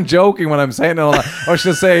 I am joking when I'm saying all that. Or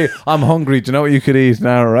she'll say, I'm hungry. Do you know what you could eat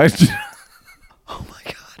now, right? Oh my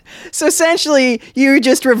God. So essentially you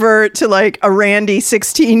just revert to like a Randy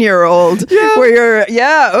 16-year-old where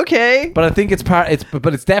you're, okay. But I think it's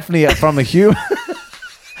definitely from a human.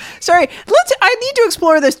 Sorry, I need to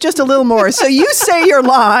explore this just a little more. So you say your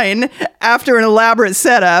line after an elaborate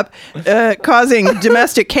setup, causing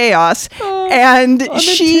domestic chaos, and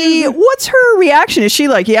what's her reaction? Is she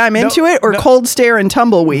like, yeah, I'm into it, or cold stare and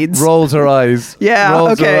tumbleweeds? Rolls her eyes. Yeah,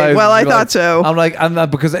 okay. Well, I thought so. I'm like,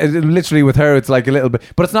 because literally with her, it's like a little bit,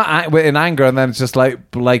 but it's not in anger, and then it's just like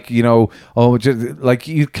just, like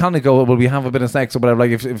you kind of go, well, we have a bit of sex or whatever.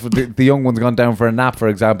 Like if the young one's gone down for a nap, for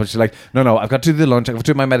example, she's like, no, I've got to do the lunch, I've got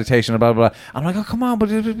to do my meditation. And blah, blah, blah. I'm like, oh, come on,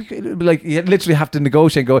 but it'll be like, you literally have to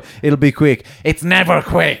negotiate and go, it'll be quick. It's never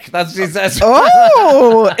quick. That's what she says.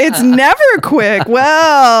 Oh, it's never quick.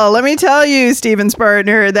 Well, let me tell you, Stephen's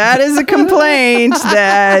partner, that is a complaint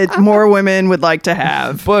that more women would like to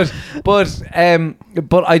have. But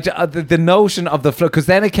the notion of the flow, because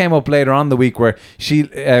then it came up later on the week where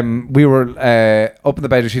we were up in the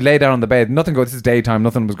bed, she lay down on the bed, this is daytime,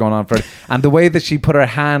 nothing was going on for it, and the way that she put her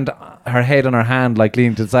head on her hand, like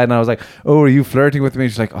leaning to the side, and I was like, oh, are you flirting with me?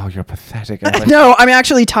 She's like, oh, you're pathetic. Like, no, I'm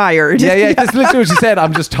actually tired. Yeah, that's literally what she said.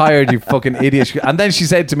 I'm just tired, you fucking idiot. And then she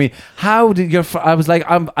said to me, how did I was like,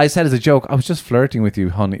 I said as a joke, I was just flirting with you,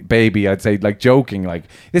 honey, baby. I'd say, like, joking, like,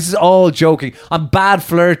 this is all joking. I'm bad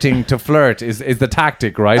flirting to flirt is the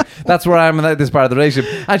tactic, right? That's where I'm in this part of the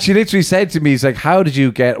relationship. And she literally said to me, she's like, how did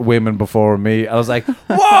you get women before me? I was like,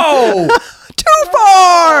 whoa! Too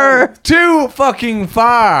far! Too fucking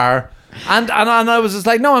far. And I was just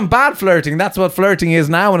like, no, I'm bad flirting. That's what flirting is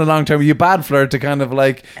now in the long term. You bad flirt to kind of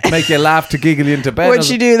like make you laugh to giggle you into bed. What'd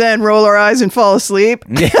she do then? Roll her eyes and fall asleep?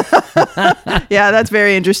 Yeah, that's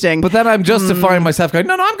very interesting. But then I'm justifying myself going,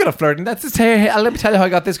 no, I'm going to flirt. And that's just, hey, let me tell you how I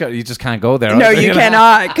got this guy. You just can't go there. No, right? you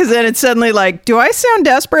cannot, because then it's suddenly like, do I sound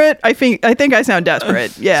desperate? I think I sound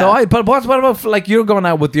desperate. Yeah. But what about like you're going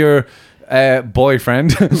out with your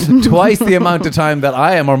boyfriend twice the amount of time that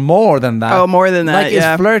I am, or more than that? Oh, more than that. Like,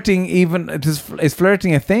 yeah. is flirting is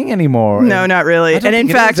flirting a thing anymore? No, not really. I don't And in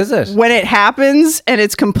think fact, is it? when it happens and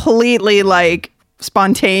it's completely like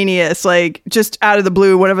spontaneous, like just out of the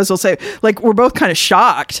blue, one of us will say, like, we're both kind of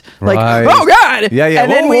shocked, like, Right. oh God, Yeah, yeah.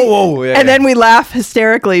 and then Whoa. Yeah, then we laugh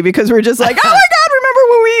hysterically because we're just like, oh my God,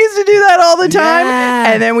 remember when we used to do that all the time?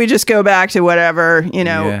 Yeah. And then we just go back to whatever,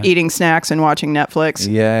 Yeah. eating snacks and watching Netflix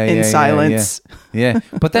in silence. Yeah.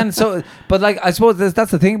 But then, but like, I suppose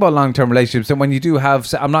that's the thing about long-term relationships. And when you do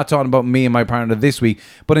have, I'm not talking about me and my partner this week,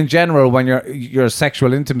 but in general, when your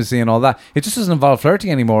sexual intimacy and all that, it just doesn't involve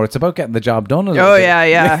flirting anymore. It's about getting the job done a little Oh bit.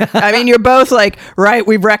 yeah. I mean, you're both like, right,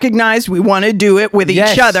 we've recognized we want to do it with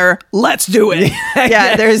Yes. each other. Let's do it.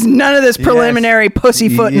 Yeah, there's none of this preliminary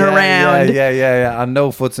pussyfooting around. Yeah. And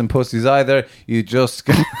no foots and pussies either. You just...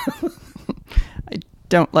 I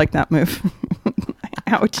don't like that move.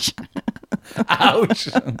 Ouch. Ouch.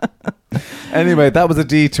 Anyway, that was a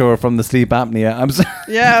detour from the sleep apnea. I'm sorry.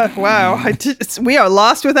 Yeah, wow. We are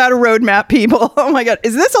lost without a roadmap, people. Oh my God.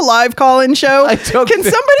 Is this a live call-in show? Can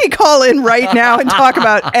somebody call in right now and talk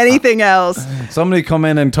about anything else? Somebody come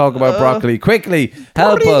in and talk about broccoli. Quickly,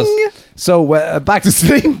 help us. So back to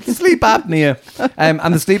sleep apnea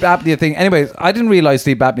and the sleep apnea thing. Anyways, I didn't realize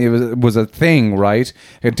sleep apnea was a thing, right?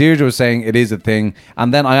 Deirdre was saying it is a thing.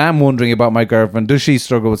 And then I am wondering about my girlfriend. Does she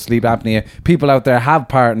struggle with sleep apnea? People out there have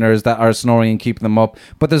partners that are snoring and keeping them up.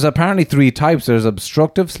 But there's apparently 3 types. There's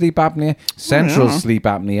obstructive sleep apnea, central sleep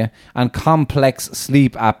apnea, and complex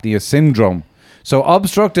sleep apnea syndrome. So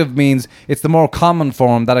obstructive means it's the more common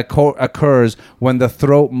form that occurs when the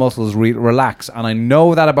throat muscles relax. And I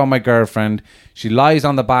know that about my girlfriend. She lies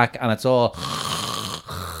on the back and it's all...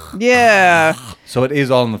 Yeah. So it is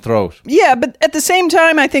all in the throat. Yeah, but at the same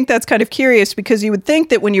time, I think that's kind of curious because you would think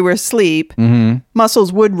that when you were asleep,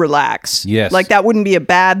 muscles would relax. Yes. Like that wouldn't be a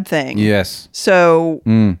bad thing. Yes. So...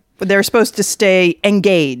 But they're supposed to stay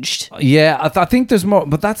engaged. Yeah, I think there's more,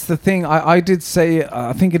 but that's the thing. I did say,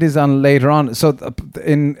 I think it is on later on. So,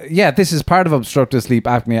 this is part of obstructive sleep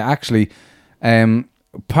apnea, actually.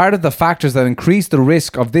 Part of the factors that increase the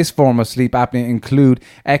risk of this form of sleep apnea include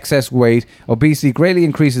excess weight. Obesity greatly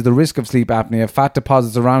increases the risk of sleep apnea. Fat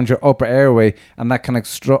deposits around your upper airway, and that can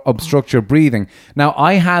obstruct your breathing. Now,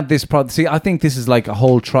 I had this problem. See, I think this is like a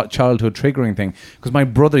whole childhood triggering thing because my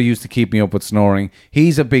brother used to keep me up with snoring.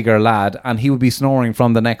 He's a bigger lad, and he would be snoring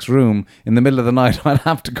from the next room in the middle of the night. I'd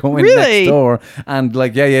have to go in next door and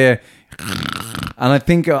like, yeah. And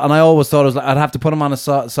I always thought it was like I'd have to put him on his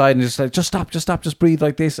side and just like, just stop, just breathe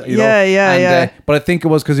like this. You know? Yeah. But I think it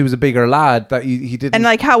was because he was a bigger lad that he didn't. And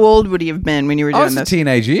like, how old would he have been when you were doing this?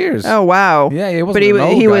 Teenage years. Oh wow. Yeah, he wasn't. But an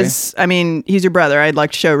old he guy. was. I mean, he's your brother. I'd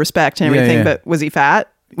like to show respect and everything. Yeah. But was he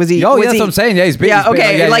fat? Was he? Oh, was that's he, what I'm saying. Yeah, he's big. Yeah, he's big.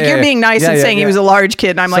 okay. You're being nice and saying he was a large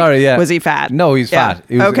kid. And I'm Sorry, like, was he fat? No, he's fat.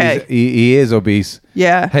 Okay. He is obese.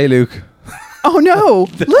 Yeah. Hey, Luke. Oh no,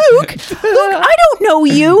 Luke! I don't know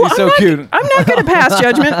you. He's so cute. I'm not going to pass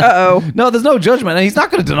judgment. No, there's no judgment, and he's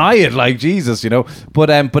not going to deny it. Like Jesus, you know.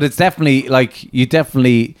 But it's definitely like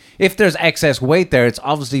if there's excess weight there, it's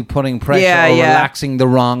obviously putting pressure or relaxing the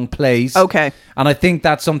wrong place. Okay. And I think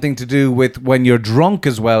that's something to do with when you're drunk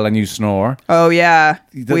as well and you snore. Oh yeah,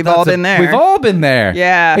 we've all been there. We've all been there.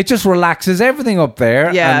 Yeah. It just relaxes everything up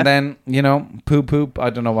there. Yeah. And then poop.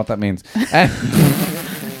 I don't know what that means.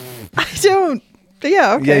 I don't.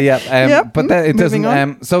 Yeah. Okay. Yeah. But then it doesn't.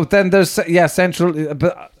 On. So then there's central.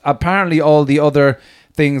 But apparently all the other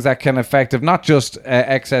things that can affect it, not just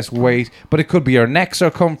excess weight, but it could be your neck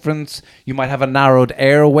circumference. You might have a narrowed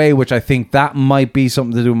airway, which I think that might be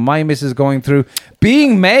something to do with my missus going through.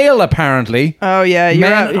 Being male, apparently. Oh yeah,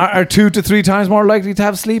 men are 2 to 3 times more likely to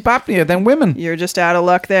have sleep apnea than women. You're just out of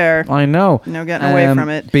luck there. I know. No getting away from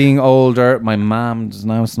it. Being older, my mom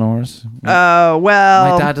now snores. Oh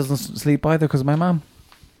well. My dad doesn't sleep either because of my mom.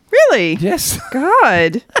 Really? Yes.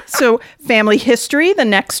 God. So family history, the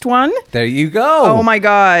next one. There you go. Oh my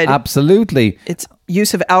God. Absolutely. It's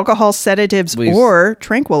use of alcohol, sedatives, or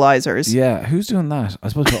tranquilizers. Yeah, who's doing that? I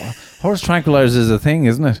suppose horse tranquilizers is a thing,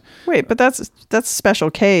 isn't it? Wait, but that's Special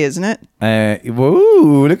K, isn't it?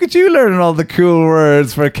 Whoa, look at you learning all the cool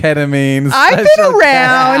words for ketamine. I've been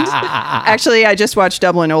around. Actually, I just watched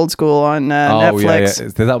Dublin Old School on Netflix. Yeah.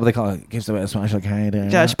 Is that what they call it? Gives away a Special K.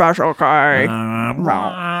 Yeah, Special K.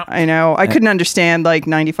 I know. I couldn't understand like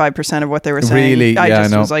 95% of what they were saying. Really? I I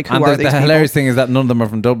just know. was like, who and are these the people? hilarious thing is that none of them are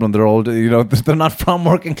from Dublin. They're all, they're not from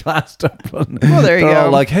working class Dublin. Well, there you they're go.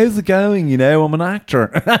 all like, how's it going? I'm an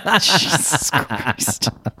actor. Jesus Christ.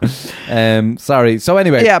 Sorry. So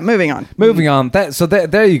anyway. Yeah, moving on. So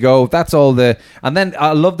there you go. That's all and then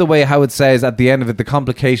I love the way how it says at the end of it the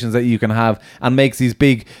complications that you can have, and makes these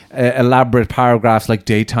big elaborate paragraphs like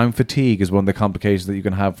daytime fatigue is one of the complications that you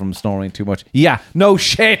can have from snoring too much. Yeah, no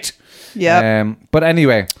shit. Yeah. But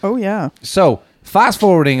anyway. Oh yeah. So fast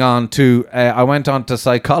forwarding on to, I went on to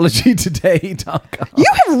psychologytoday.com. You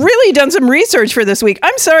have really done some research for this week.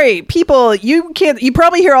 I'm sorry, people, you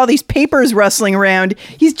probably hear all these papers rustling around.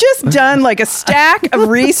 He's just done like a stack of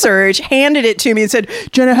research, handed it to me and said,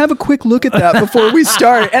 Jenna, have a quick look at that before we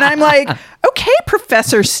start. And I'm like, okay,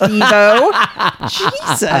 Professor Steve-O.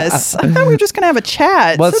 Jesus. I thought we were just going to have a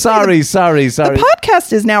chat. Well, sorry. The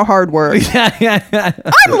podcast is now hard work. Yeah.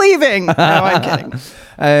 I'm leaving. No, I'm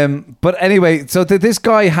kidding. But anyway, so this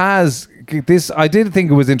guy has this. I did think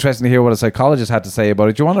it was interesting to hear what a psychologist had to say about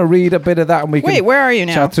it. Do you want to read a bit of that and we can Wait, where are you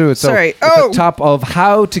now? Chat through it. So sorry. At the top of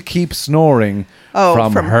how to keep snoring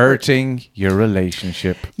from hurting your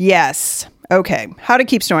relationship. Yes. Okay. How to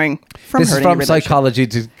keep snoring from this hurting is from your Psychology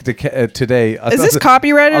Today. Is this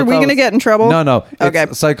copyrighted? Are we going to get in trouble? No. Okay.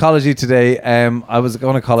 It's Psychology Today. I was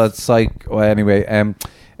going to call it Psych. Well, anyway.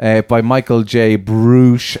 By Michael J.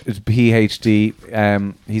 Bruce,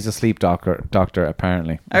 PhD. He's a sleep doctor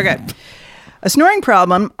apparently. Okay. A snoring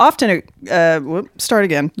problem often... start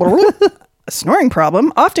again. A snoring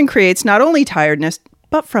problem often creates not only tiredness,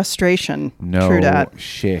 but frustration. No True dat.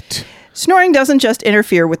 shit. Snoring doesn't just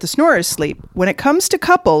interfere with the snorer's sleep. When it comes to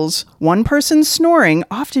couples, one person's snoring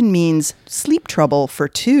often means sleep trouble for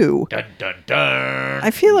two. Dun, dun, dun.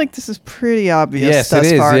 I feel like this is pretty obvious Yes, thus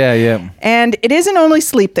it is. far. Yeah. And it isn't only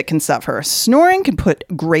sleep that can suffer. Snoring can put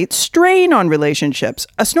great strain on relationships.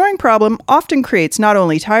 A snoring problem often creates not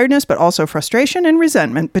only tiredness, but also frustration and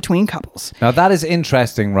resentment between couples. Now that is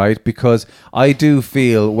interesting, right? Because I do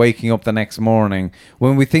feel waking up the next morning,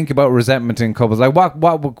 when we think about resentment in couples, like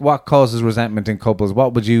what causes resentment in couples?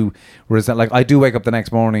 What would you resent? Like I do wake up the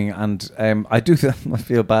next morning and I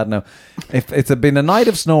feel bad now. If it's been a night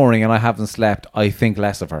of snoring and I haven't slept, I think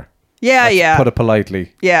less of her. Yeah. Put it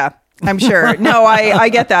politely. Yeah, I'm sure. No, I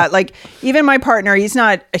get that. Like even my partner, he's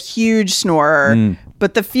not a huge snorer,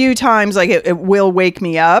 but the few times like it will wake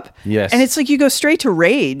me up. Yes. And it's like you go straight to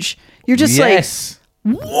rage. You're just yes.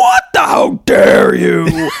 what the how dare you?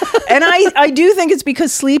 And I do think it's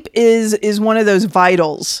because sleep is one of those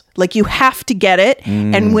vitals. Like you have to get it.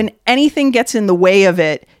 And when anything gets in the way of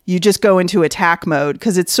it, you just go into attack mode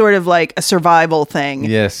because it's sort of like a survival thing.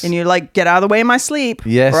 Yes. And you're like, get out of the way of my sleep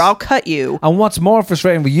or I'll cut you. And what's more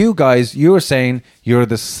frustrating with you guys, you were saying you're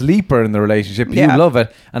the sleeper in the relationship. Yeah. You love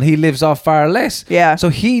it. And he lives off far less. Yeah. So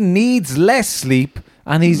he needs less sleep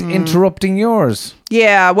and he's interrupting yours.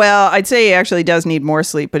 Yeah, well, I'd say he actually does need more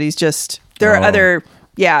sleep, but he's just... There are other...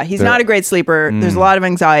 Yeah, he's not a great sleeper. There's a lot of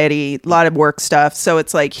anxiety, a lot of work stuff. So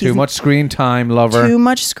it's like... Too much screen time, lover. Too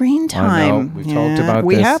much screen time. I know. We've talked about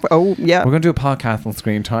we this. We have. Oh, yeah. We're going to do a podcast on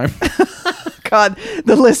screen time. God,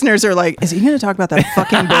 the listeners are like, is he going to talk about that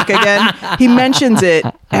fucking book again? He mentions it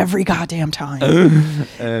every goddamn time.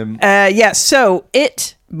 Yes, so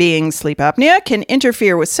it... being sleep apnea can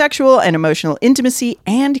interfere with sexual and emotional intimacy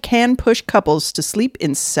and can push couples to sleep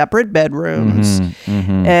in separate bedrooms.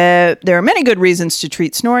 There are many good reasons to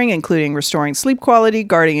treat snoring, including restoring sleep quality,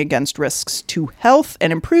 guarding against risks to health,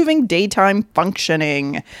 and improving daytime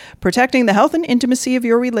functioning. Protecting the health and intimacy of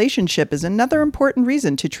your relationship is another important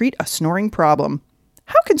reason to treat a snoring problem.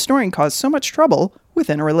 How can snoring cause so much trouble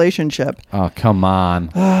within a relationship? Oh, come on.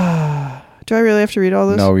 Do I really have to read all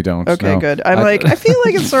this? No, we don't. Okay, No. good. I feel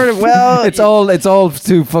like it's sort of, well... It's all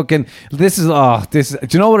too fucking... Do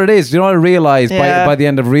you know what it is? Do you know what I realised by the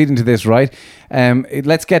end of reading to this, right?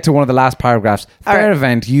 Let's get to one of the last paragraphs.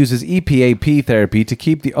 Therevent uses EPAP therapy to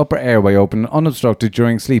keep the upper airway open and unobstructed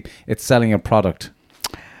during sleep. It's selling a product.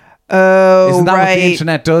 Oh, Isn't that right. what the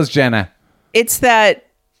internet does, Jenna? It's that...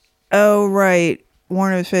 Oh, right.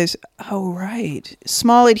 Worn over the face. Oh, right.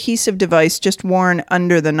 Small adhesive device just worn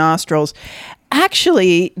under the nostrils.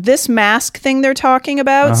 actually, this mask thing they're talking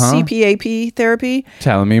about, CPAP therapy.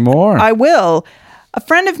 Tell me more. I will. A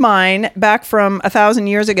friend of mine back from 1,000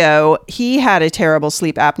 years ago, he had a terrible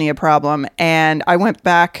sleep apnea problem. And I went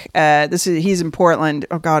back, he's in Portland.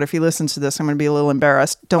 Oh God, if he listens to this, I'm going to be a little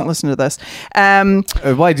embarrassed. Don't listen to this.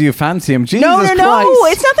 Why do you fancy him? Jesus No, Christ.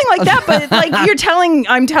 it's nothing like that. But like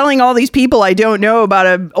I'm telling all these people I don't know about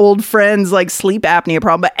an old friend's like sleep apnea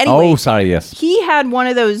problem. But anyway. Oh, sorry, yes. He had one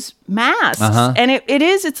of those masks. And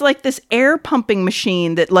it's like this air pumping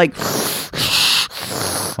machine that like...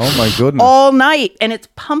 Oh my goodness. all night, and it's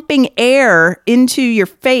pumping air into your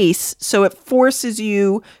face, so it forces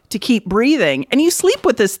you to keep breathing, and you sleep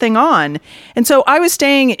with this thing on. And so I was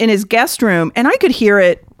staying in his guest room, and I could hear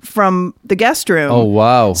it from the guest room. Oh,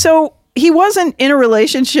 wow. So he wasn't in a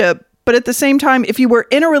relationship, but at the same time, if you were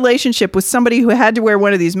in a relationship with somebody who had to wear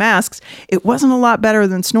one of these masks, it wasn't a lot better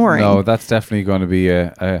than snoring. No, that's definitely going to be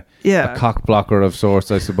a cock blocker of sorts,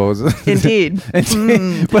 I suppose. Indeed.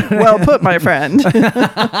 Well put, my friend.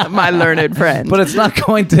 My learned friend. But it's not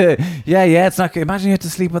going to... Yeah, it's not... Imagine you had to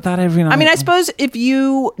sleep with that every night. I mean, I suppose if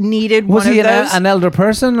you needed was one he of those... an elder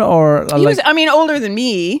person or... He was, older than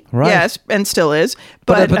me. Right. Yes, and still is.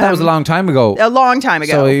 But that was a long time ago. A long time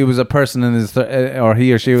ago. So he was a person in his... or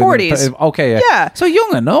he or she was... 40s. Okay, yeah. Yeah. So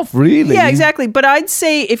young enough, really. Yeah, exactly. But I'd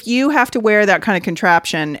say if you have to wear that kind of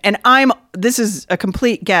contraption, and this is a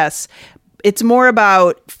complete guess, it's more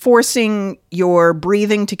about forcing your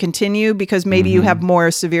breathing to continue because maybe you have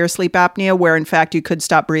more severe sleep apnea where in fact you could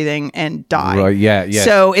stop breathing and die. Right, yeah.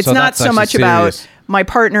 So it's not so much about serious. my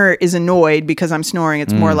partner is annoyed because I'm snoring.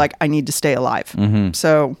 It's more like I need to stay alive.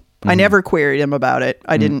 So I never queried him about it.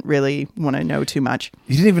 I didn't really want to know too much.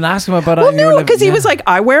 You didn't even ask him about it? Well, no, because he was like,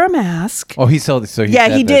 I wear a mask. Oh, he saw this. So he Yeah,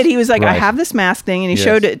 said he this. did. He was like, I Right. have this mask thing, and he Yes.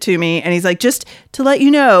 showed it to me, and he's like, just to let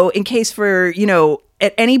you know, in case for,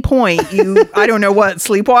 at any point you, I don't know what,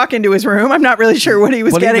 sleepwalk into his room. I'm not really sure what he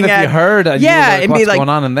was Well, getting even if at. you heard and yeah, you were like, and what's be like, going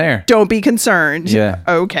on in there? don't be concerned. Yeah.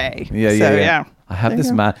 Okay. Yeah, So, yeah. I have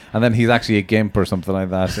this man, and then he's actually a gimp or something like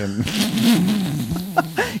that. And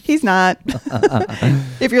He's not.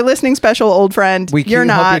 If you're listening, special old friend, you're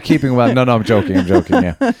not. Hope you're keeping well. No, I'm joking.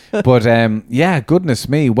 Yeah, but goodness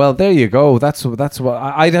me. Well, there you go. That's what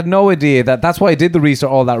I had no idea that's why I did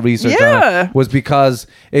all that research. Yeah. On it, was because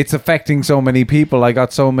it's affecting so many people. I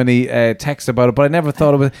got so many texts about it, but I never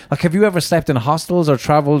thought of it. Like, have you ever slept in hostels or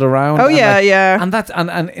traveled around? Oh, yeah. And that's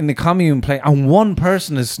and in the commune place, and one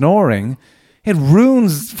person is snoring. It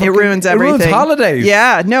ruins It ruins everything. It ruins holidays.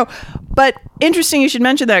 Yeah, no. But interesting you should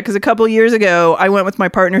mention that because a couple of years ago, I went with my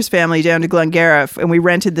partner's family down to Glengariff and we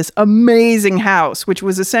rented this amazing house, which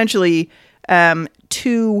was essentially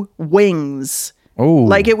 2 wings. Oh.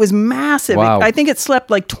 Like it was massive. Wow. I think it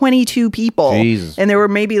slept like 22 people. Jesus. And there were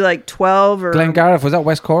maybe like 12 or... Glengariff, was that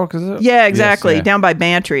West Cork? Is it? Yeah, exactly. Yes, yeah. Down by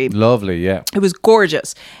Bantry. Lovely, yeah. It was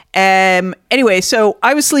gorgeous. Anyway, so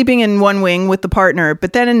I was sleeping in one wing with the partner,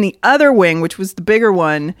 but then in the other wing, which was the bigger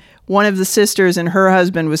one of the sisters and her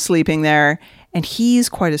husband was sleeping there, and he's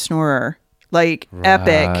quite a snorer. Like,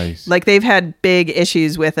 epic. Right. Like, they've had big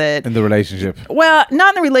issues with it. In the relationship. Well,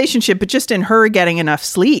 not in the relationship, but just in her getting enough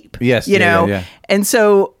sleep. Yes, You know? yeah. And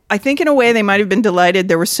so I think in a way they might have been delighted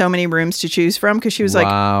there were so many rooms to choose from because she was like,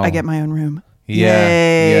 Wow. I get my own room. Yeah,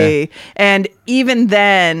 Yay. yeah. And even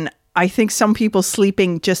then, I think some people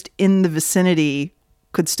sleeping just in the vicinity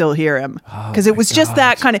could still hear him because it was just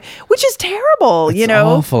that kind of, which is terrible, It's you know?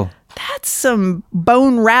 awful. That's some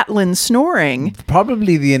bone rattling snoring.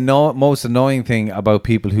 Probably the most annoying thing about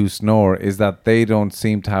people who snore is that they don't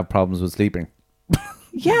seem to have problems with sleeping.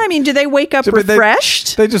 Yeah, I mean, do they wake up So, but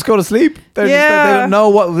refreshed? They just go to sleep. They don't know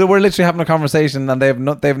what we're literally having a conversation, and they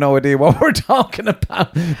have no idea what we're talking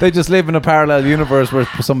about. They just live in a parallel universe where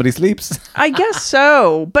somebody sleeps. I guess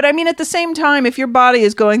so. But I mean, at the same time, if your body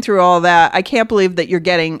is going through all that, I can't believe that you're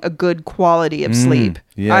getting a good quality of sleep.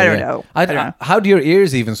 Yeah, I don't know. I don't know. How do your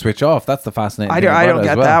ears even switch off? That's the fascinating thing. I about don't it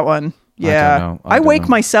get as well. that one. Yeah. I don't wake know.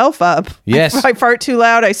 myself up. Yes. If I fart too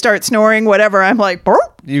loud, I start snoring, whatever. I'm like, burp.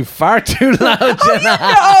 You fart too loud, Jenna.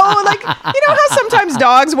 No, like, you know how sometimes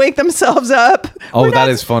dogs wake themselves up? Oh, that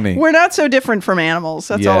is funny. We're not so different from animals.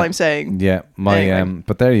 That's all I'm saying. Yeah, Anyway.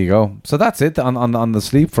 but there you go. So that's it on the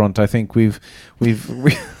sleep front. I think we've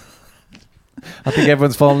I think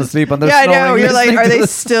everyone's fallen asleep on their Yeah, I snoring. know. You're like, listening are to they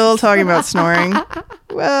this. still talking about snoring?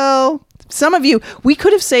 Well, some of you, we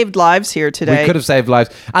could have saved lives here today. We could have saved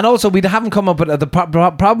lives. And also, we haven't come up with... The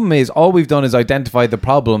problem is, all we've done is identify the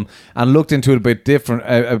problem and looked into it a bit different,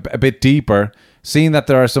 a bit deeper, seeing that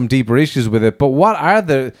there are some deeper issues with it. But what are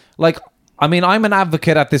the... Like, I mean, I'm an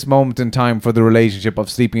advocate at this moment in time for the relationship of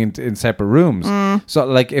sleeping in separate rooms. So,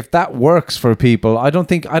 like, if that works for people, I don't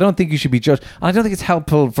think you should be judged. I don't think it's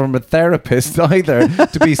helpful from a therapist either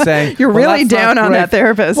to be saying You're well, really that's not down on great. that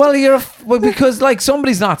therapist. Well, because like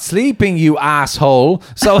somebody's not sleeping, you asshole.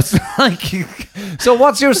 So it's like, so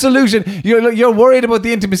what's your solution? You're worried about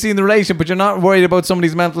the intimacy in the relationship, but you're not worried about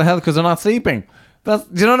somebody's mental health because they're not sleeping. Do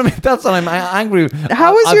you know what I mean? That's what I'm angry with.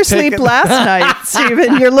 How was your sleep last night,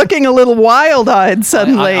 Stephen? You're looking a little wild-eyed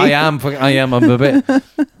suddenly. I am. I'm a bit.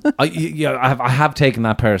 I have taken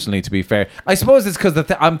that personally. To be fair, I suppose it's because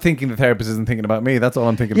I'm thinking the therapist isn't thinking about me. That's all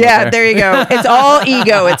I'm thinking. Yeah, about there you go. It's all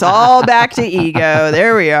ego. It's all back to ego.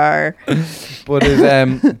 There we are. But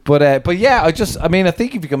yeah, I mean, I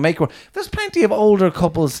think if you can make work, there's plenty of older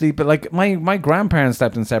couples sleeping. Like my grandparents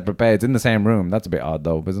slept in separate beds in the same room. That's a bit odd,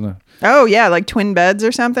 though, isn't it? Oh yeah, like twin beds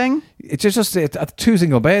or something. It's just two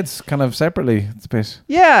single beds, kind of separately. It's a bit.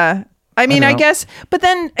 Yeah, I mean, don't I know. guess. But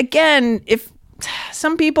then again, if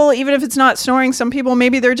some people, even if it's not snoring, some people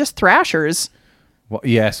maybe they're just thrashers. Well,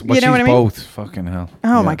 yes, well, You know she's what I mean? both. Fucking hell.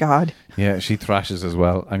 Oh Yeah. my god. Yeah, she thrashes as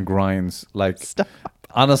well and grinds like. Stop.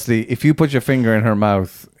 Honestly, if you put your finger in her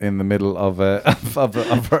mouth in the middle of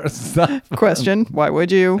her stuff, Question: why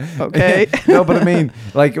would you? Okay. no, but I mean,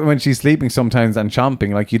 like when she's sleeping sometimes and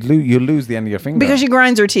chomping, like you'll lose the end of your finger Because she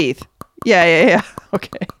grinds her teeth. Yeah.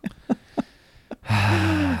 Okay.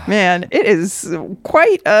 Man, it is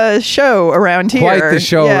quite a show around here. Quite the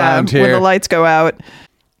show around when here. the lights go out.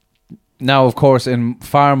 Now, of course, in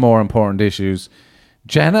far more important issues,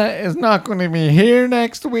 Jenna is not going to be here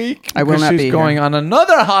next week. I will because not she's be going here. on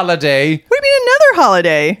another holiday. What do you mean another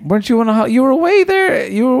holiday? Weren't you on a you were away there?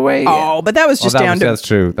 You were away. Oh, but that was just down to that's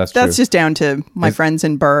true. That's true. just down to my friends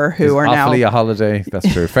in Burr who are now. awfully a holiday.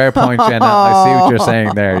 That's true. Fair point, Jenna. I see what you're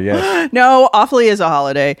saying there. Yes. No, awfully is a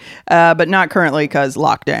holiday, but not currently because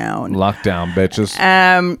lockdown. Lockdown, bitches.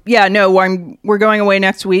 Yeah, no, we're going away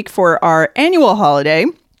next week for our annual holiday.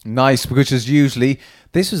 Nice, which is usually.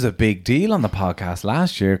 This was a big deal on the podcast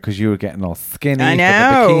last year because you were getting all skinny I for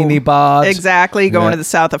know. the bikini bod. Exactly. Going Yeah. to the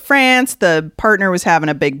south of France. The partner was having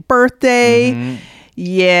a big birthday. Mm-hmm.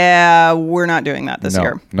 Yeah, we're not doing that this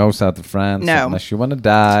year. No south of France. No. Unless you want to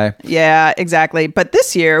die. Yeah, exactly. But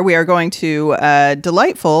this year we are going to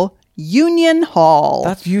delightful Union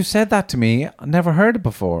Hall. You said that to me. I never heard it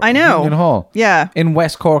before. I know. Union Hall. Yeah. In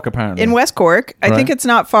West Cork, apparently. In West Cork. I Right. think it's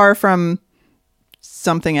not far from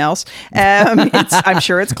something else. I'm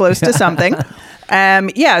sure it's close to something.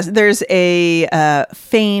 Yeah, there's a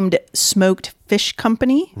famed smoked fish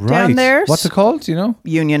company down Right. there. What's it called? Do you know?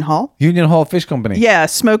 Union Hall. Union Hall Fish Company. Yeah,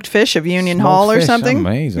 smoked fish of Union Smoked Hall or fish, something.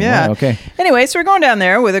 amazing. Yeah. Wow, okay. Anyway, so we're going down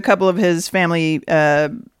there with a couple of his family.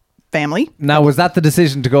 Now, was that the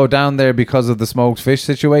decision to go down there because of the smoked fish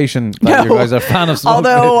situation? That you guys are a fan of smoked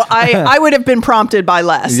Although fish? I would have been prompted by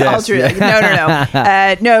less. Yes. I'll truly-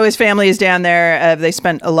 No. No, his family is down there. They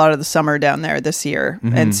spent a lot of the summer down there this year.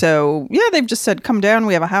 And so, yeah, they've just said, come down.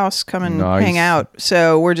 We have a house. Come and Nice. hang out.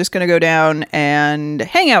 So we're just going to go down and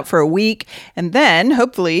hang out for a week. And then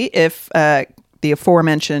hopefully if the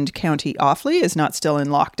aforementioned County Offaly is not still in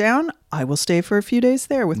lockdown, I will stay for a few days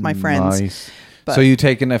there with my friends. Nice. But- So are you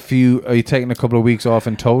taking a couple of weeks off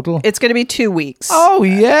in total? It's going to be 2 weeks. Oh,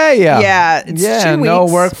 yeah. Yeah, it's 2 no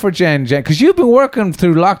weeks. work for Jen. Because you've been working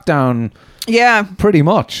through lockdown Yeah. pretty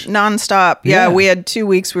much. Nonstop. Yeah, Yeah. we had 2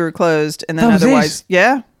 weeks we were closed, and then That was otherwise, it?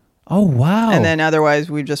 yeah, Oh, wow. and then otherwise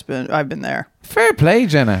I've been there. Fair play,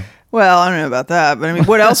 Jenna. Well, I don't know about that, but I mean,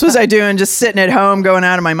 what else was I doing? Just sitting at home, going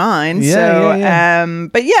out of my mind. Yeah,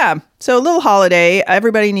 But yeah, so a little holiday.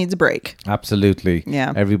 Everybody needs a break. Absolutely.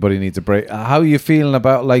 Yeah. Everybody needs a break. How are you feeling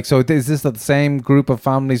about, so is this the same group of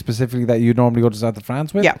families specifically that you normally go to South of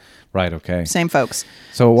France with? Yeah. Right, okay. Same folks.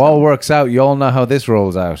 So it all works out. You all know how this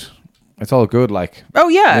rolls out. It's all good, like. Oh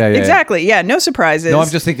yeah, Yeah, yeah, exactly. Yeah, no surprises. No, I'm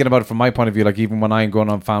just thinking about it from my point of view. Like, even when I'm going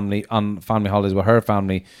on family holidays with her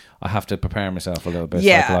family, I have to prepare myself a little bit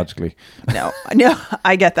psychologically. no,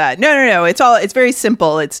 I get that. No. It's very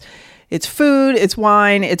simple. It's food, it's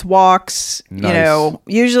wine, it's walks. Nice.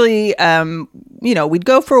 Usually, we'd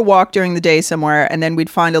go for a walk during the day somewhere, and then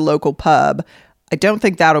we'd find a local pub. I don't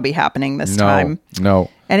think that'll be happening this time. No.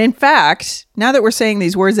 And in fact, now that we're saying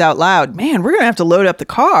these words out loud, man, we're gonna have to load up the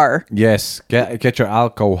car. Yes, get your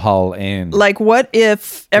alcohol in. Like, what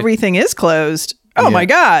if everything is closed? Oh Yeah. my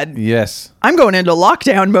God. Yes. I'm going into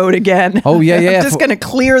lockdown mode again. Oh, yeah. I'm just going to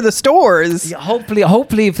clear the stores. Yeah,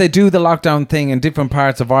 hopefully, if they do the lockdown thing in different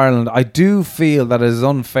parts of Ireland, I do feel that it is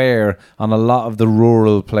unfair on a lot of the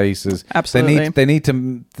rural places. Absolutely. They need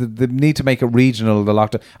to make it regional. The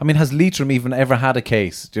lockdown. I mean, has Leitrim even ever had a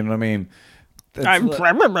case? Do you know what I mean? I'm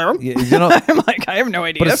you know, like, I have no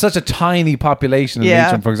idea. but it's such a tiny population in Yeah.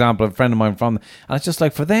 Leitrim, for example. A friend of mine from, and it's just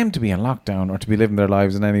like for them to be in lockdown or to be living their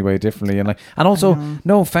lives in any way differently, and also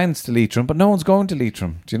no offense to Leitrim, but no one's going to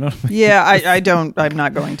Leitrim. Do you know what I mean? Yeah, I'm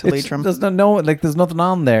not going to Leitrim. There's there's nothing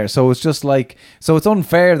on there, so it's just like, so it's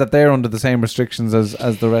unfair that they're under the same restrictions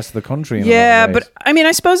as the rest of the country. In a Yeah, lot of ways. but I mean,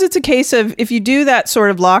 I suppose it's a case of if you do that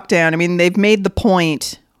sort of lockdown, I mean, they've made the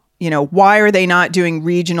point, why are they not doing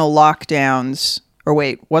regional lockdowns? Or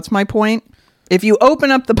wait, what's my point? If you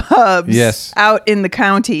open up the pubs out in the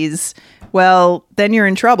counties, well, then you're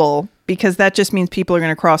in trouble because that just means people are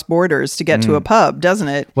going to cross borders to get to a pub, doesn't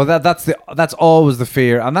it? Well, that's always the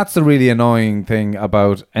fear, and that's the really annoying thing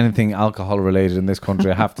about anything alcohol related in this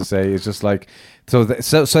country. I have to say, it's just like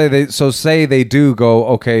say they do go,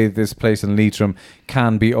 okay, this place in Leitrim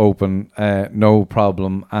can be open, no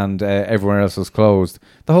problem, and everywhere else is closed.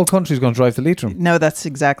 The whole country's going to drive to Leitrim. No, that's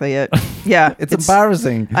exactly it. Yeah, it's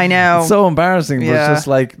embarrassing. I know, it's so embarrassing. But Yeah. it's just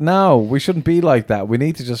like, no, we shouldn't be like that. We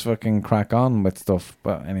need to just fucking crack on with stuff.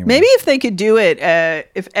 But anyway, maybe if they could do it,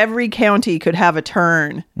 if every county could have a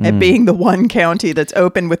turn at being the one county that's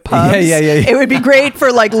open with pubs, Yeah. it would be great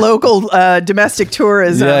for like local domestic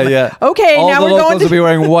tourism. Yeah. Okay, all now the we're locals going to will be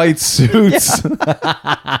wearing white suits.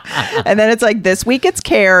 and then it's like this week it's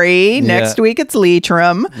Kerry, next week it's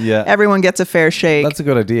Leitrim. Yeah. Everyone gets a fair shake. That's a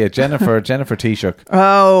good idea, Jennifer Taoiseach.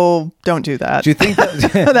 Oh, don't do that. Do you think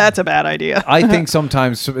that? That's a bad idea. I think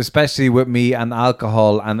sometimes, especially with me and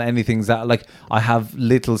alcohol and anything that, like, I have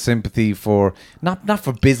little sympathy for not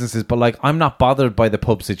for businesses, but like I'm not bothered by the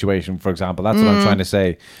pub situation, for example. That's what I'm trying to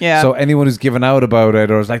say. Yeah. So anyone who's given out about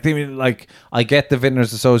it or is like I get the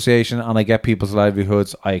Vintners Association and I get people's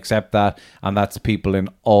livelihoods. I accept that, and that's people in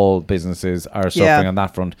all businesses are suffering on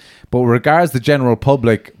that front. But regards the general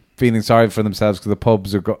public feeling sorry for themselves because the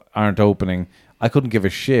pubs aren't opening, I couldn't give a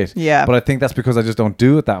shit. Yeah. But I think that's because I just don't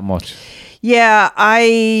do it that much. Yeah,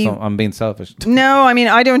 So I'm being selfish. No, I mean,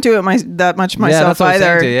 I don't do it that much myself that's what I'm either.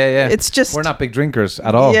 saying to you. Yeah. It's just... We're not big drinkers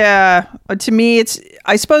at all. Yeah. To me,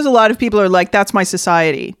 I suppose a lot of people are like, that's my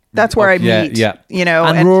society. That's where I meet. Yeah.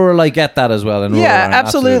 And rural, I get that as well. yeah,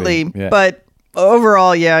 absolutely. Yeah. But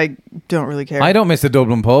overall, yeah, I don't really care. I don't miss the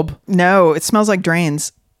Dublin pub. No, it smells like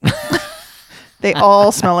drains. They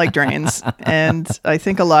all smell like drains. And I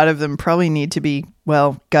think a lot of them probably need to be,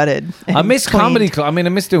 gutted. I miss cleaned. comedy. I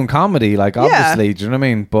miss doing comedy, like, obviously. Do you know what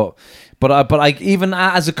I mean? But I even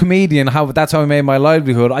as a comedian, that's how I made my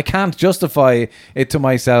livelihood. I can't justify it to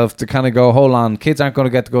myself to kind of go, hold on, kids aren't going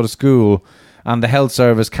to get to go to school and the health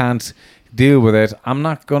service can't deal with it.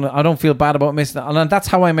 I don't feel bad about missing it. And that's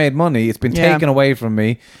how I made money. It's been taken away from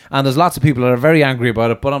me. And there's lots of people that are very angry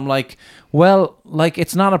about it. But I'm like, well, like,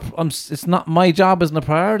 it's not my job isn't a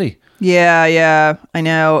priority. Yeah, I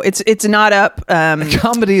know. It's not up.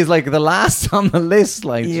 Comedy is like the last on the list,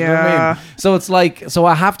 like, do you know what I mean? So it's like, so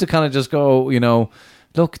I have to kind of just go,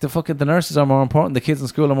 look, the nurses are more important, the kids in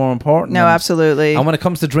school are more important. No, absolutely. And when it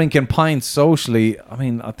comes to drinking pints socially, I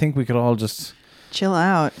mean, I think we could all just chill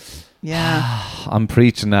out. Yeah. I'm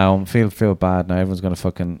preaching now. I feel bad now. Everyone's gonna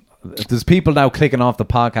fucking. There's people now clicking off the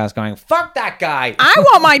podcast going, fuck that guy. I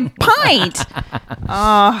want my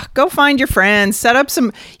pint. Go find your friends. Set up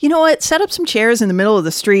some, set up some chairs in the middle of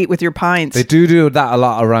the street with your pints. They do that a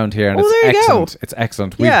lot around here, and Well, it's there you excellent. go. It's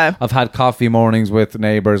excellent. Yeah. I've had coffee mornings with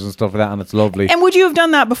neighbours and stuff like that, and it's lovely. And would you have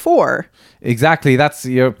done that before? Exactly. That's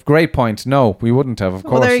your great point. No, we wouldn't have, of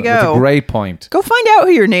course. Well, there you That's go. a great point. Go find out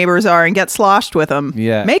who your neighbors are and get sloshed with them.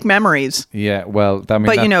 Yeah. Make memories. Yeah, well, I mean,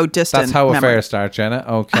 But, distant That's how memories. affairs start, Jenna.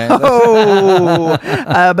 Okay.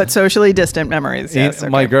 But socially distant memories. Yes.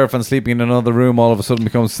 My girlfriend sleeping in another room all of a sudden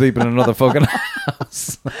becomes sleeping in another fucking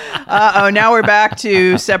house. Now we're back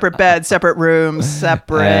to separate beds, separate rooms,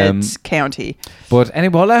 separate county. But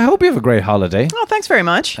anyway, well, I hope you have a great holiday. Oh, thanks very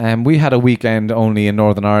much. We had a weekend only in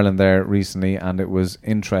Northern Ireland there recently, and it was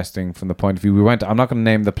interesting from the point of view. We went, I'm not going to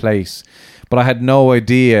name the place, but I had no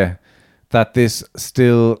idea that this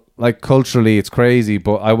still, like, culturally it's crazy,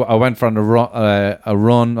 but I went for a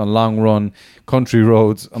long run, country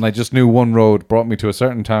roads, and I just knew one road brought me to a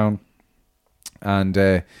certain town. And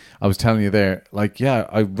I was telling you there, like, yeah,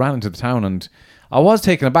 I ran into the town and I was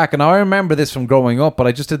taken aback. And I remember this from growing up, but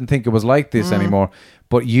I just didn't think it was like this anymore.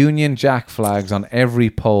 But Union Jack flags on every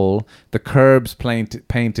pole, the curbs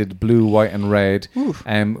painted blue, white and red,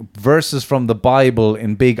 verses from the Bible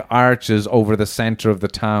in big arches over the centre of the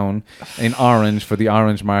town in orange for the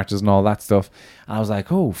orange marches and all that stuff. And I was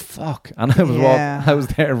like, oh, fuck. And I was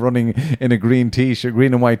there running in a green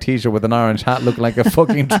and white t-shirt with an orange hat looking like a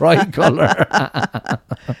fucking tricolour.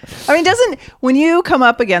 I mean, when you come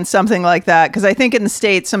up against something like that, because I think in the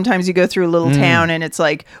States, sometimes you go through a little town and it's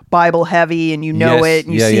like Bible heavy and you know Yes. it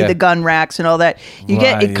and you see the gun racks and all that.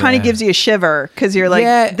 It kind of gives you a shiver because you're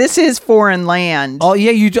like, this is foreign land. Oh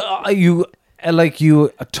yeah, you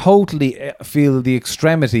totally feel the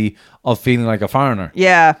extremity of feeling like a foreigner.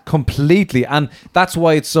 Yeah. Completely. And that's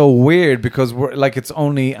why it's so weird, because we're like, it's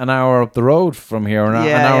only an hour up the road from here, or an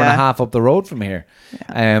hour and a half up the road from here.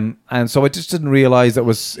 Yeah. And so I just didn't realize it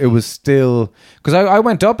was still, because I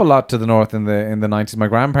went up a lot to the north in the 90s. My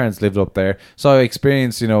grandparents lived up there. So I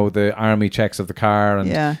experienced, the army checks of the car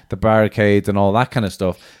and the barricades and all that kind of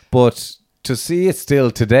stuff. But to see it still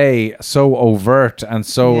today so overt and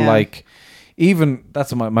so like, even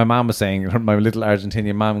that's what my mom was saying, my little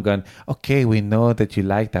Argentinian mom going, okay, we know that you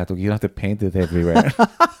like that. You don't have to paint it everywhere.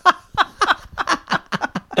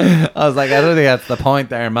 I was like, I don't think that's the point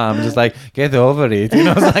there, Mom. Just like, get over it.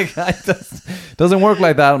 It's like, doesn't work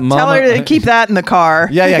like that. Mama. Tell her to keep that in the car.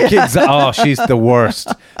 Yeah, kids. Oh, she's the worst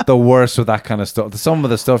with that kind of stuff. Some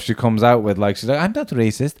of the stuff she comes out with, like, she's like, I'm not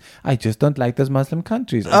racist. I just don't like those Muslim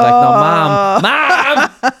countries. I was like, no,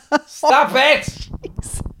 Mom, stop it.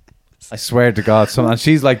 Jeez. I swear to God, and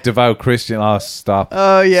she's like devout Christian. Oh, stop.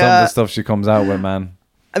 Oh, yeah. Some of the stuff she comes out with, man.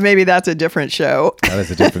 Maybe that's a different show. That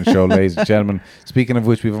is a different show, ladies and gentlemen. Speaking of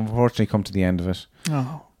which, we've unfortunately come to the end of it.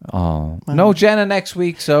 Oh. No Jenna next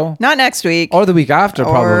week, so. Not next week. Or the week after,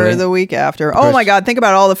 probably. Or the week after. Oh my God, think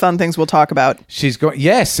about all the fun things we'll talk about. She's going.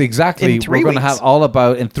 Yes, exactly. In 3 We're going to have all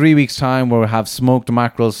about, in 3 weeks' time, we'll have smoked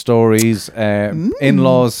mackerel stories,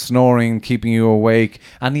 in-laws snoring, keeping you awake,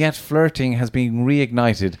 and yet flirting has been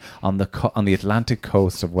reignited on the Atlantic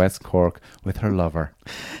coast of West Cork with her lover.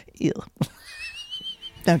 Ew.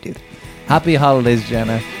 Don't do that. Happy holidays,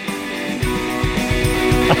 Jenna.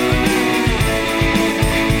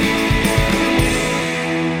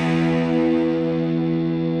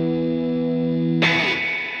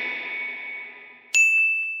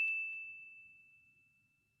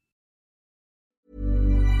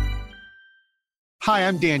 Hi,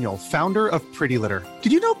 I'm Daniel, founder of Pretty Litter.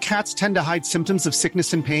 Did you know cats tend to hide symptoms of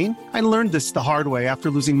sickness and pain? I learned this the hard way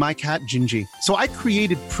after losing my cat, Gingy. So I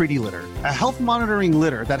created Pretty Litter, a health monitoring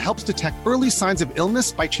litter that helps detect early signs of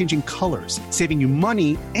illness by changing colors, saving you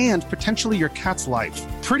money and potentially your cat's life.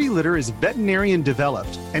 Pretty Litter is veterinarian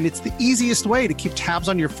developed, and it's the easiest way to keep tabs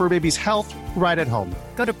on your fur baby's health right at home.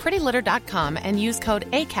 Go to prettylitter.com and use code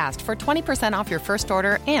ACAST for 20% off your first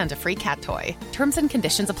order and a free cat toy. Terms and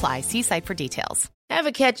conditions apply. See site for details.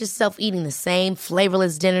 Ever catch yourself eating the same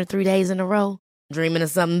flavorless dinner 3 days in a row? Dreaming of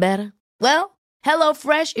something better? Well,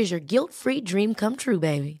 HelloFresh is your guilt-free dream come true,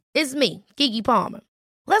 baby. It's me, Keke Palmer.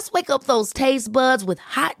 Let's wake up those taste buds with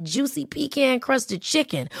hot, juicy pecan-crusted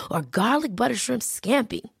chicken or garlic butter shrimp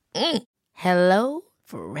scampi. Hello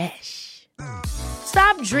Fresh.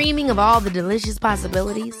 Stop dreaming of all the delicious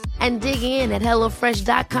possibilities and dig in at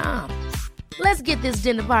HelloFresh.com. Let's get this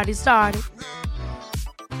dinner party started.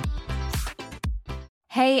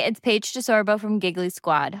 Hey, it's Paige DeSorbo from Giggly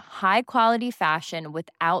Squad. High quality fashion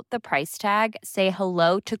without the price tag. Say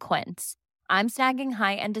hello to Quince. I'm snagging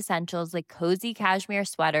high-end essentials like cozy cashmere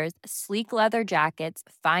sweaters, sleek leather jackets,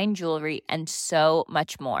 fine jewelry, and so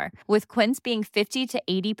much more. With Quince being 50 to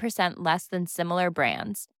 80% less than similar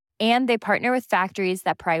brands. And they partner with factories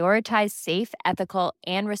that prioritize safe, ethical,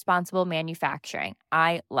 and responsible manufacturing.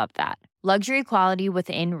 I love that. Luxury quality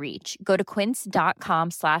within reach. Go to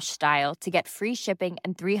quince.com/style to get free shipping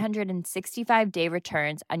and 365-day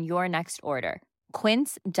returns on your next order.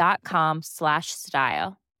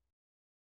 Quince.com/style.